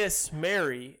called Kiss,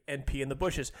 Marry, and Pee in the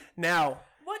Bushes. Now,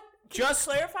 What? Can Just-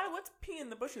 you clarify what's pee in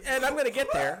the bushes? and I'm going to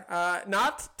get there.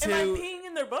 Not Am I to, peeing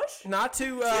in their bush? not to.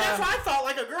 See, that's what I thought,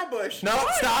 like a girl bush. No,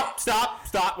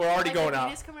 stop. We're already Like going a out.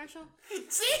 Venus commercial?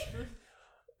 See?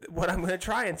 What I'm going to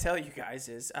try and tell you guys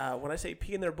is when I say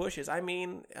pee in their bushes, I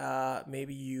mean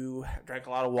maybe you drank a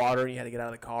lot of water and you had to get out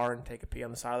of the car and take a pee on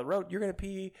the side of the road. You're going to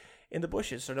pee in the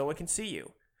bushes so no one can see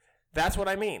you. That's what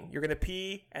I mean. You're going to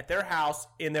pee at their house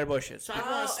in their bushes. So I want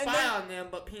Oh, to and spy then- on them,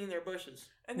 but pee in their bushes.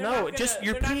 And No, they're not gonna- just-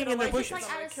 you're they're not peeing gonna in their like it bushes. Like 'cause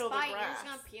out I'm of gonna kill the spite, you're just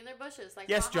grass. gonna pee in their bushes. Like,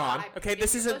 Yes, haha, John. I Okay, peed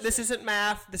this in your isn't bushes.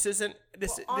 math. This isn't Well,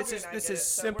 Audrey and I this get is it,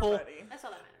 so we're simple. ready. That's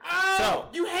all that matters. Oh,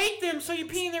 So- you hate them, so you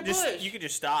pee in their Just bush. you could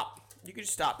just stop.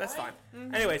 That's fine.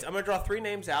 Mm-hmm. Anyways, I'm gonna draw 3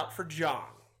 names out for John.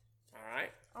 All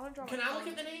right. I wanna draw Can my I look phone.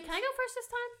 at the name? Can I go first this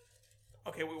time?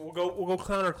 Okay, we'll go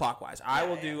counterclockwise. I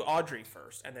will Yeah. do Audrey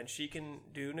first, and then she can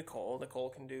do Nicole.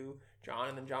 Nicole can do John,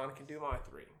 and then John can do my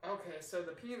 3. Okay, so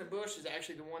the pee in the bush is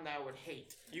actually the one that I would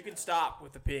hate. You can stop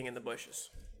with the peeing in the bushes.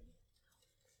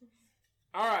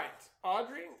 All right,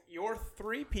 Audrey, your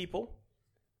 3 people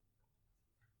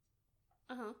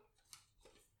Uh huh.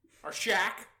 are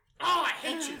Shaq, Oh, I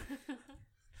hate you.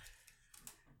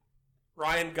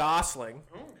 Ryan Gosling,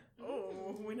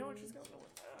 Oh, we know what she's going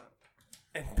with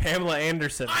that. and Pamela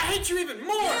Anderson. I hate you even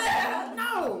more.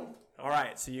 No. All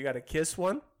right, so you got to kiss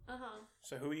one. Uh huh.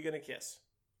 So who are you gonna kiss?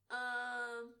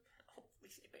 Oh,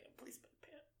 please pick Pam. Please pick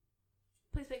Pam.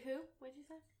 Please pick who? What did you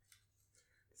say?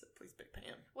 I said, please pick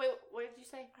Pam. Wait, what did you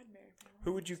say? I'd marry Pamela.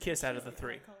 Who would you kiss out of the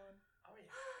 3? Icon. Oh yeah.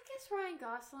 I guess Ryan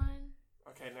Gosling.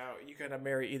 Okay, now you gotta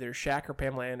marry either Shaq or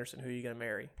Pamela Anderson. Who are you gonna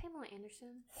marry? Pamela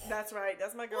Anderson. That's right.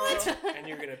 That's my girl. And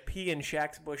you're gonna pee in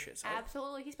Shaq's bushes. Huh?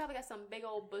 Absolutely. He's probably got some big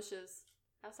old bushes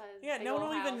outside his Yeah, big no one will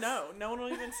old even house. know. No one will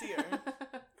even see her.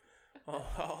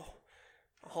 Oh,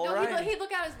 all No, right. he'd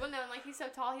look out his window and like he's so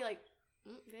tall, he like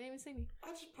didn't even see me. I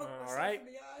just poked All myself right. in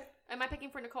the eye. Am I picking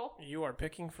for Nicole? You are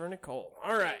picking for Nicole.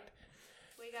 All right.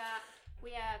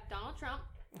 We have Donald Trump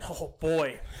Oh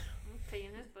boy.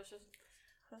 peeing his bushes.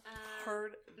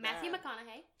 Heard Matthew that.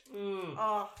 McConaughey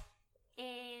Oh,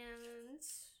 and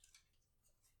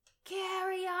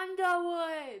Carrie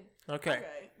Underwood. Okay.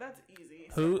 okay. That's easy.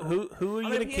 Who are I'm you gonna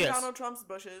gonna pee in kiss? Donald Trump's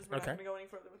bushes. We're Okay. not gonna go any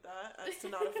further with that, as to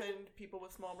not offend people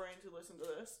with small brains who listen to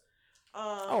this.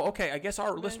 Oh, okay. I guess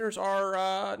our listeners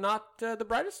are not the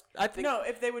brightest. I think. No,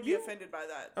 if they would be offended by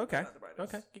that. they're Okay. not the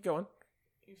brightest. Okay. Keep going.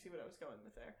 You see what I was going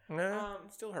with there. Nah,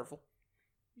 still hurtful.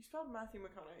 You spelled Matthew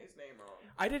McConaughey's name wrong.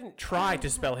 I didn't try to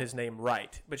spell his name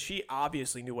right, but she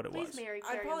obviously knew what it Please was. marry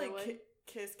I'd Carrie probably Underwood.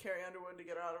 kiss Carrie Underwood to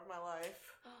get her out of my life.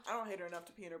 I don't hate her enough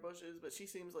to pee in her bushes, but she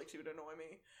seems like she would annoy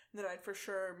me. And then I'd for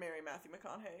sure marry Matthew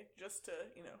McConaughey just to,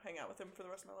 hang out with him for the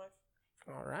rest of my life.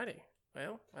 Alrighty.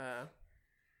 Well,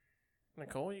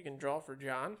 Nicole, you can draw for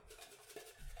John.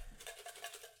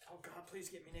 Oh God, please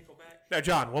get me Nickelback. Now,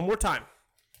 John, one more time.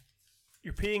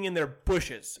 You're peeing in their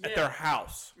bushes at Yeah. their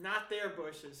house. Not their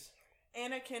bushes.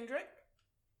 Anna Kendrick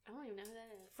I don't even know who that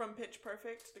is. from Pitch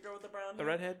Perfect, the girl with the brown The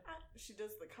hair. redhead? She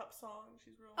does the cup song.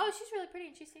 She's real. Oh, she's really pretty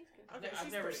and she sings good. Okay, I've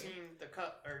she's never pretty. seen the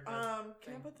cut or. The Can I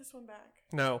thing. put this one back?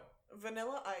 No.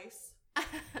 Vanilla Ice.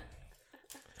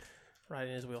 Right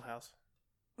in his wheelhouse.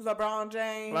 LeBron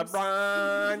James.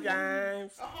 LeBron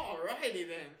James. Alrighty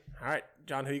then. All right,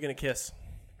 John, who are you going to kiss?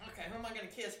 Okay, who am I gonna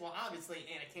kiss? Well, obviously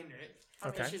Anna Kendrick. I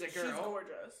Okay. mean, she's a She's girl.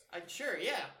 gorgeous. Sure,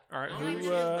 yeah. All right, I don't know who she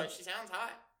is, but she sounds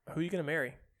hot. who are you going to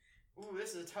marry? Ooh,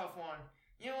 this is a tough one.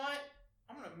 You know what?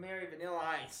 I'm gonna marry Vanilla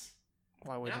Ice.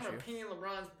 Why And wouldn't I'm you? gonna pin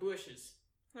LeBron's bushes.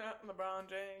 Yeah, LeBron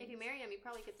James. If you marry him, you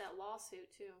probably get that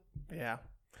lawsuit too. Yeah.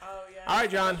 Oh yeah. All right,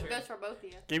 John. It goes for both of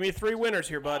you. Give me 3 winners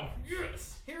here, bud. Oh,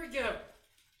 yes. Here we go. Are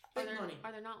Big there, money.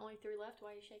 are there not only 3 left?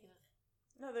 Why are you shaking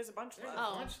it? No, there's a bunch There's left. a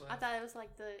Oh, bunch I left. thought it was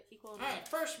like the equal All amount. right.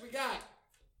 First we got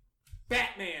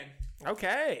Batman.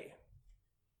 Okay.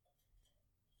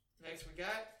 Next we got.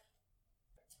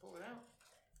 Let's pull it out.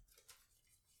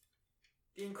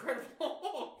 The Incredible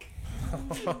Hulk.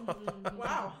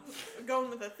 Wow, we're going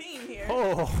with a theme here.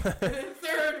 Oh. And then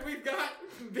third we've got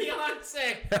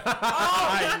Beyonce.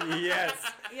 Yes.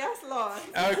 Yes, Lord.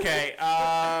 Okay.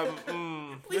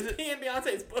 Please pee in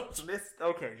Beyonce's bush.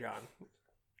 Okay, John.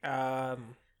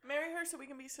 Marry her so we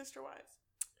can be sister wives.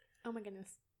 Oh my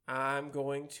goodness. I'm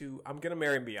gonna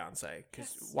marry Beyonce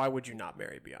because Yes. why would you not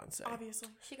marry Beyonce? Obviously.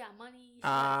 She got money. She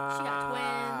got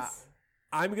twins.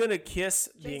 I'm gonna kiss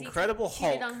the Jay-Z Incredible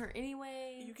cheated Hulk on her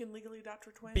anyway. You can legally adopt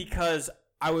her twin. because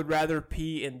I would rather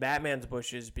pee in Batman's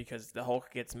bushes because the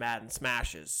Hulk gets mad and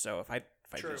smashes. So if I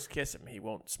True. just kiss him, he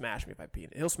won't smash me if I pee.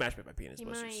 He'll smash me if I pee in his He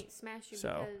bushes. might smash you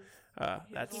So, because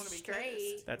He That's doesn't wanna be straight.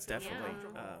 kissed. that's definitely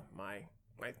Yeah.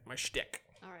 my shtick.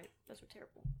 All right, those were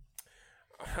terrible.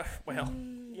 Well,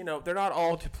 you know they're not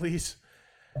all to please.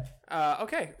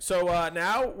 Okay, so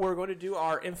now we're going to do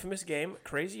our infamous game,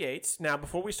 Crazy Eights. Now,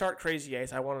 before we start Crazy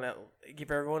Eights, I want to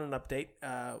give everyone an update.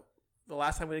 The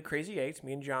last time we did Crazy Eights,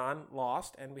 me and John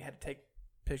lost, and we had to take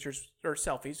pictures or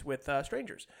selfies with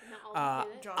strangers. Not all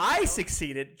did it. John I failed.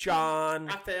 succeeded. John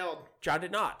I failed.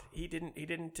 did not. He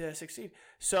didn't succeed.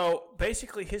 So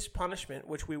basically, his punishment,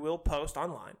 which we will post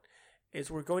online, is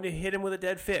we're going to hit him with a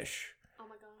dead fish. Oh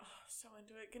my gosh. So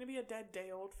into it. Can it be a dead day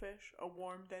old fish? A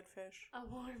warm dead fish? A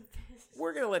warm fish.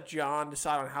 We're gonna let John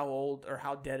decide on how old or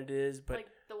how dead it is, but like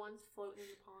the ones floating in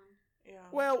the pond. Yeah.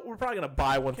 well, we're probably gonna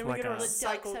buy one Can from we like get a. a The ducks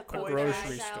recycled have a put grocery their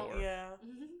eyes out. store. Yeah.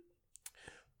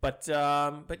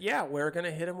 But yeah, we're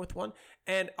gonna hit him with one.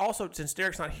 And also, since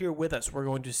Derek's not here with us, we're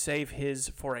going to save his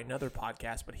for another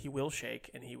podcast. But he will shake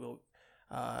and he will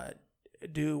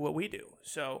do what we do.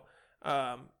 So,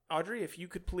 Audrey, if you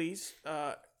could please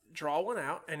draw one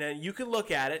out, and then you can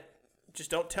look at it. Just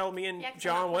don't tell me and Yeah, 'cause I'm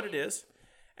John not what it playing. is.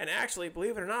 And actually,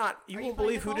 believe it or not, you Are you won't playing,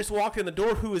 believe who Nicole? just walked in the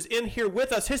door. Who is in here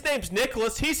with us? His name's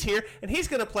Nicholas. He's here, and he's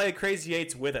gonna play Crazy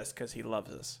Eights with us because he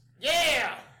loves us.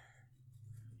 Yeah.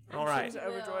 All right. I'm so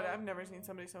overjoyed. Will. I've never seen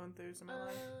somebody so enthused in my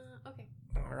life. Okay.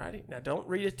 Alrighty. Now don't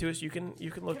read it to us. You can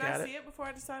look Can at I it. see it before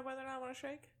I decide whether or not I want to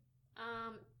shake?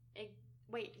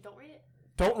 Wait, don't read it.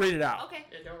 Don't read it out. Okay.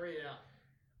 Yeah, don't read it out.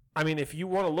 I mean, if you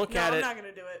want to look No, at I'm it, not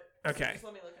going to do it. Okay. Just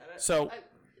let me look at it. so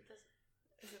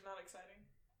Is it not exciting?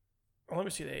 let me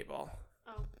see the 8-ball.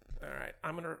 Oh. All right,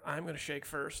 I'm gonna shake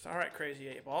first. All right, crazy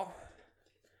 8-ball.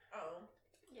 Oh.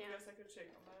 Yeah. I guess I could shake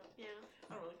on that. Yeah.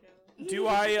 I don't really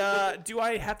care. Do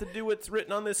I have to do what's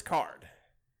written on this card?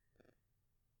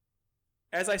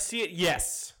 As I see it,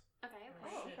 yes. Okay.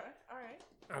 Okay. Oh, okay. All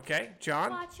right. Okay,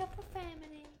 John. Watch your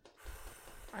profanity.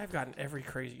 I've gotten every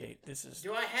crazy 8. This is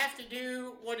Do I have to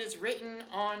do what is written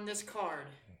on this card?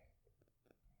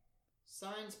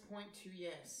 Signs point to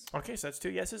yes. okay. So that's 2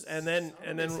 yeses, and then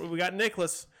we got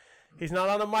Nicholas. He's not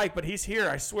on the mic, but he's here.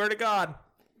 I swear to God.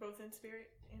 Both in spirit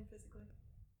and physically.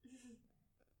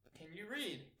 Can you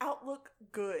read? Outlook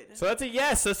good. So that's a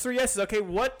yes. That's 3 yeses. Okay,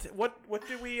 what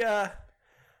did we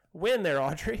win there,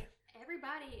 Audrey?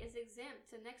 Everybody is exempt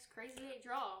to next Crazy 8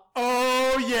 draw.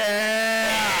 Oh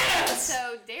yeah!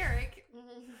 So Derek.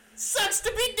 Sucks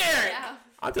to be Derek. Yeah.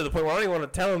 I'm to the point where I don't even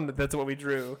want to tell him that that's what we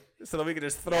drew, so that we can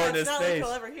just throw it in it's his not face. like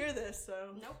he'll ever hear this, so.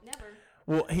 Nope. Never.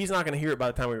 Well, he's not going to hear it by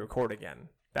the time we record again.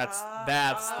 That's the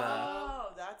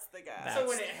Oh, that's the guy. That's- So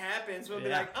when it happens, we'll be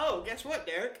Yeah. like, oh, guess what,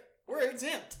 Derek? We're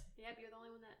exempt. Yep. You're the only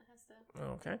one that has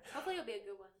to. okay. Hopefully it'll be a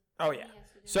good one. Oh yeah. He has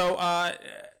to do So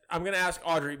I'm going to ask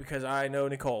Audrey because I know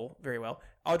Nicole very well.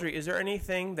 Audrey, is there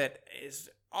anything that is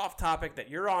off topic that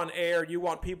you're on air, you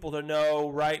want people to know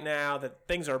right now that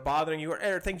things are bothering you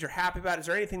or things you're happy about? Is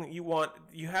there anything that you want?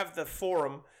 You have the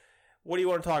forum. What do you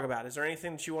want to talk about? Is there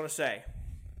anything that you want to say?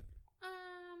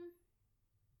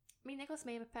 Me and Nicholas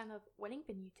may have found a wedding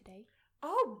venue today.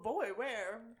 Oh boy,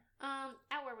 where? Out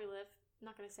where we live. I'm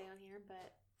not gonna say on here,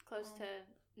 but close to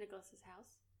Nicholas's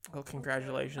house. Well,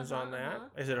 congratulations on that. Uh-huh.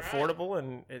 Is it affordable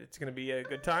and it's going to be a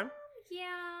good time?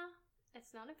 Yeah,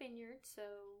 it's not a vineyard, so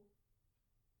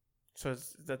So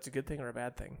that's a good thing or a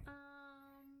bad thing?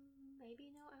 maybe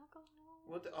no alcohol.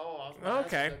 What the, oh, I was gonna ask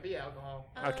Okay. if there'd be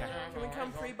alcohol. Okay. Can we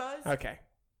come free buzz? Okay.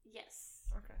 Yes,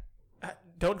 Okay.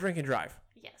 Don't drink and drive.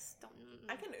 yes. Don't.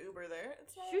 I can Uber there.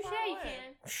 It's not Shoot, far yeah, you away.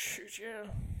 can. Shoot, yeah.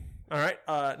 All right.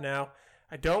 Now,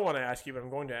 I don't want to ask you, but I'm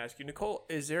going to ask you. Nicole,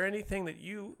 is there anything that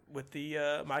you, with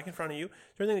the mic in front of you, is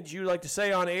there anything that you'd like to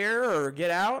say on air or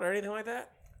get out or anything like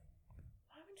that?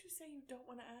 Why would you say you don't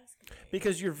want to ask me?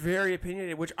 Because you're very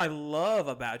opinionated, which I love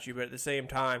about you, but at the same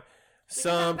time, We can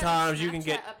talk about the sometimes you can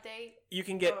get Snapchat update. you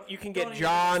can Don't get even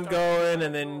John start going, with and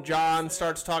that. then We'll John listen.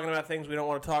 starts talking about things we don't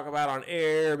want to talk about on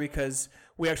air because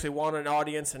we actually want an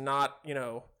audience and not,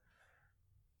 to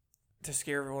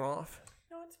scare everyone off.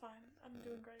 No, it's fine. I'm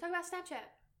doing great. Talk about Snapchat.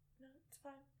 No, it's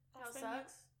fine. How it stay here.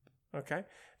 sucks. Okay,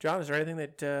 John, is there anything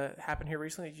that happened here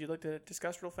recently that you'd like to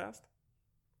discuss real fast?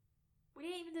 We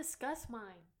didn't even discuss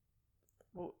mine.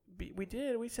 Well, we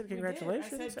did. We said We did. I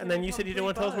congratulations, said, and then "Can I you said come you didn't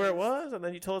want to tell us where it pre-buzz?" was, and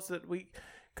then you told us that we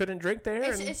couldn't drink there.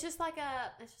 It's, and it's just like a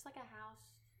house.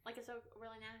 Like it's a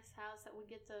really nice house that we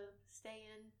get to stay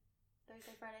in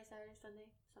Thursday, Friday, Saturday, Sunday.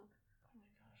 So Oh my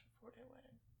gosh, a 4-day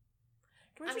wedding.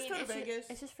 Can we just go to it's Vegas?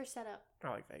 it's just for setup. I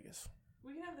like Vegas.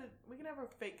 We can have a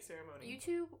fake ceremony. You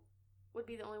two would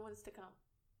be the only ones to come.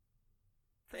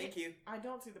 Thank you. I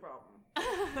don't see the problem.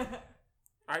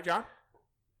 All right, John.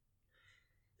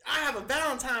 I have a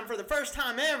Valentine for the first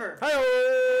time ever. Hi. I'm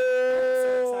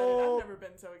so excited. I've never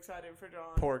been so excited for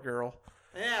John. Poor girl.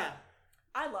 Yeah.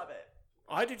 I love it.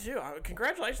 I do too.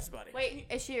 Congratulations, buddy. Wait,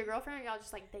 is she your girlfriend or y'all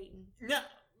just like dating? No,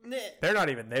 They're not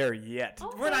even there yet.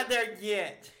 Oh, we're not there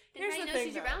yet. Then Here's how you the know thing,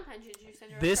 she's your though. Valentine? Should you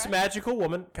send her This a crush? magical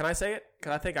woman. Can I say it?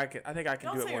 Because I think I can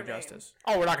Don't do it say more her name. justice.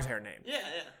 Oh, we're not gonna say her name. Yeah,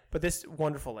 yeah. But this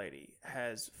wonderful lady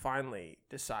has finally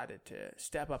decided to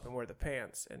step up and wear the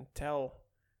pants and tell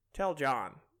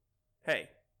John, "Hey,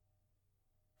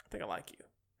 I think I like you."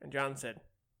 And John said,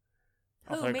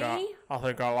 "I Who, think me? I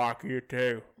think I like you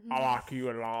too. I like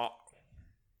you a lot."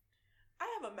 I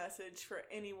have a message for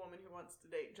any woman who wants to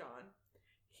date John.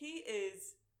 He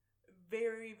is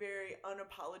very, very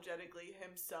unapologetically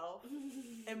himself.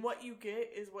 And what you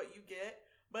get is what you get.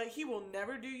 But he will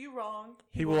never do you wrong.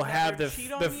 He will have never the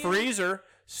cheat on the you. freezer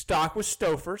stocked with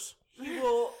Stofers. He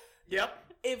will,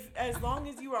 Yep. as long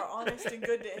as you are honest and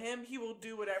good to him, he will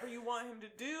do whatever you want him to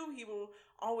do. He will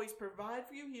always provide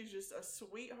for you. He's just a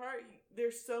sweetheart.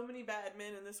 There's so many bad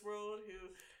men in this world who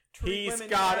treat He's women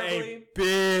got terribly. a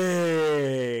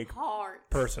big Heart.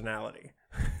 personality.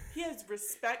 He has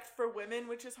respect for women,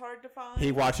 which is hard to find.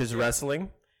 He watches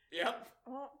wrestling. Yep.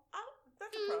 Well,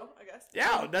 that's a pro, I guess.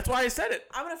 Yeah, that's why I said it.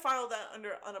 I'm going to file that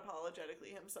under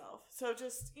unapologetically himself. So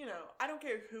just, I don't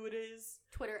care who it is.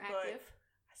 Twitter But- active.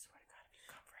 I swear to God, if you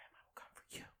come for him, I will come for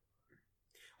you.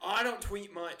 Oh, I don't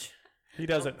tweet much. He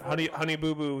doesn't. Honey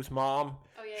Boo Boo's mom.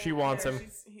 Oh yeah. She wants him.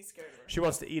 He's scared of her. She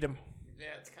wants to eat him.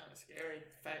 Yeah, it's kind of scary. The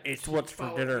fact It's that she what's for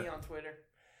follows dinner. Me on Twitter.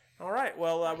 All right.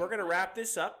 Well, we're gonna wrap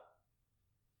this up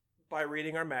by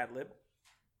reading our Mad Lib.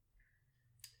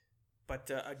 But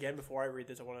again, before I read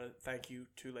this, I want to thank you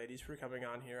two ladies for coming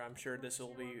on here. I'm sure this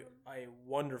will be a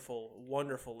wonderful,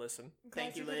 wonderful listen. I'm glad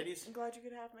Thank you, could- ladies. I'm glad you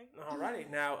could have me. Alrighty,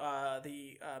 now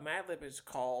the Mad Lib is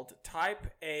called Type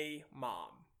A Mom.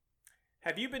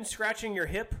 Have you been scratching your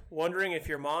hip, wondering if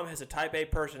your mom has a Type A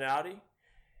personality?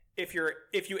 If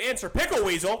you answer Pickle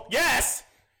Weasel, yes,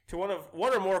 to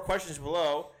one or more questions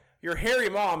below, your hairy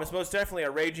mom is most definitely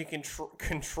a raging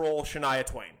control Shania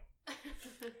Twain.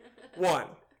 1.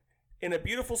 In a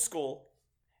beautiful school,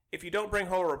 if you don't bring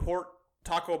home a report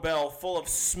Taco Bell full of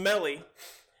smelly,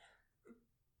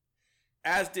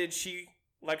 as did she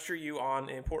lecture you on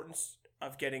the importance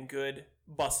of getting good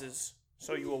buses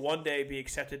so you will one day be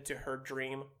accepted to her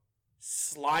dream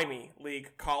slimy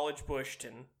league college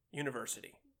Bushton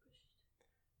University.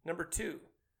 Number 2,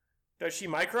 does she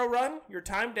micro run your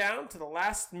time down to the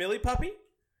last Millie puppy?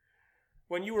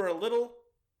 When you were a little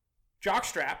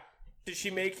jockstrap, did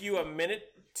she make you a minute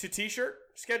to t-shirt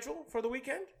schedule for the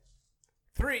weekend?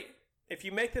 3, if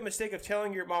you make the mistake of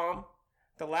telling your mom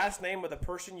the last name of the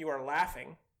person you are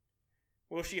laughing,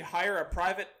 will she hire a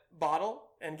private bottle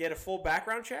and get a full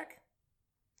background check?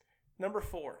 Number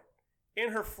 4,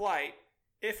 in her flight,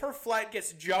 if her flight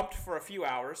gets jumped for a few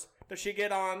hours, does she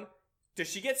get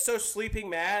so sleeping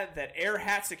mad that Air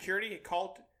Hat Security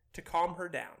called to calm her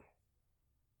down?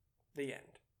 The end.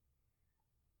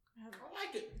 I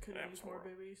like it. Could have used more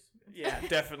boobies. Yeah,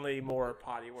 definitely more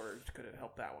potty words could have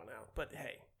helped that one out. But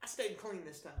hey, I stayed clean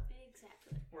this time.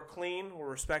 Exactly. we're clean, we're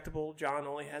respectable. John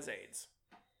only has AIDS.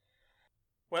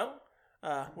 Well,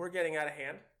 we're getting out of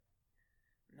hand.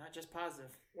 Not just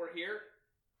positive. We're here,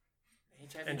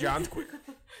 HIV. and John's queer.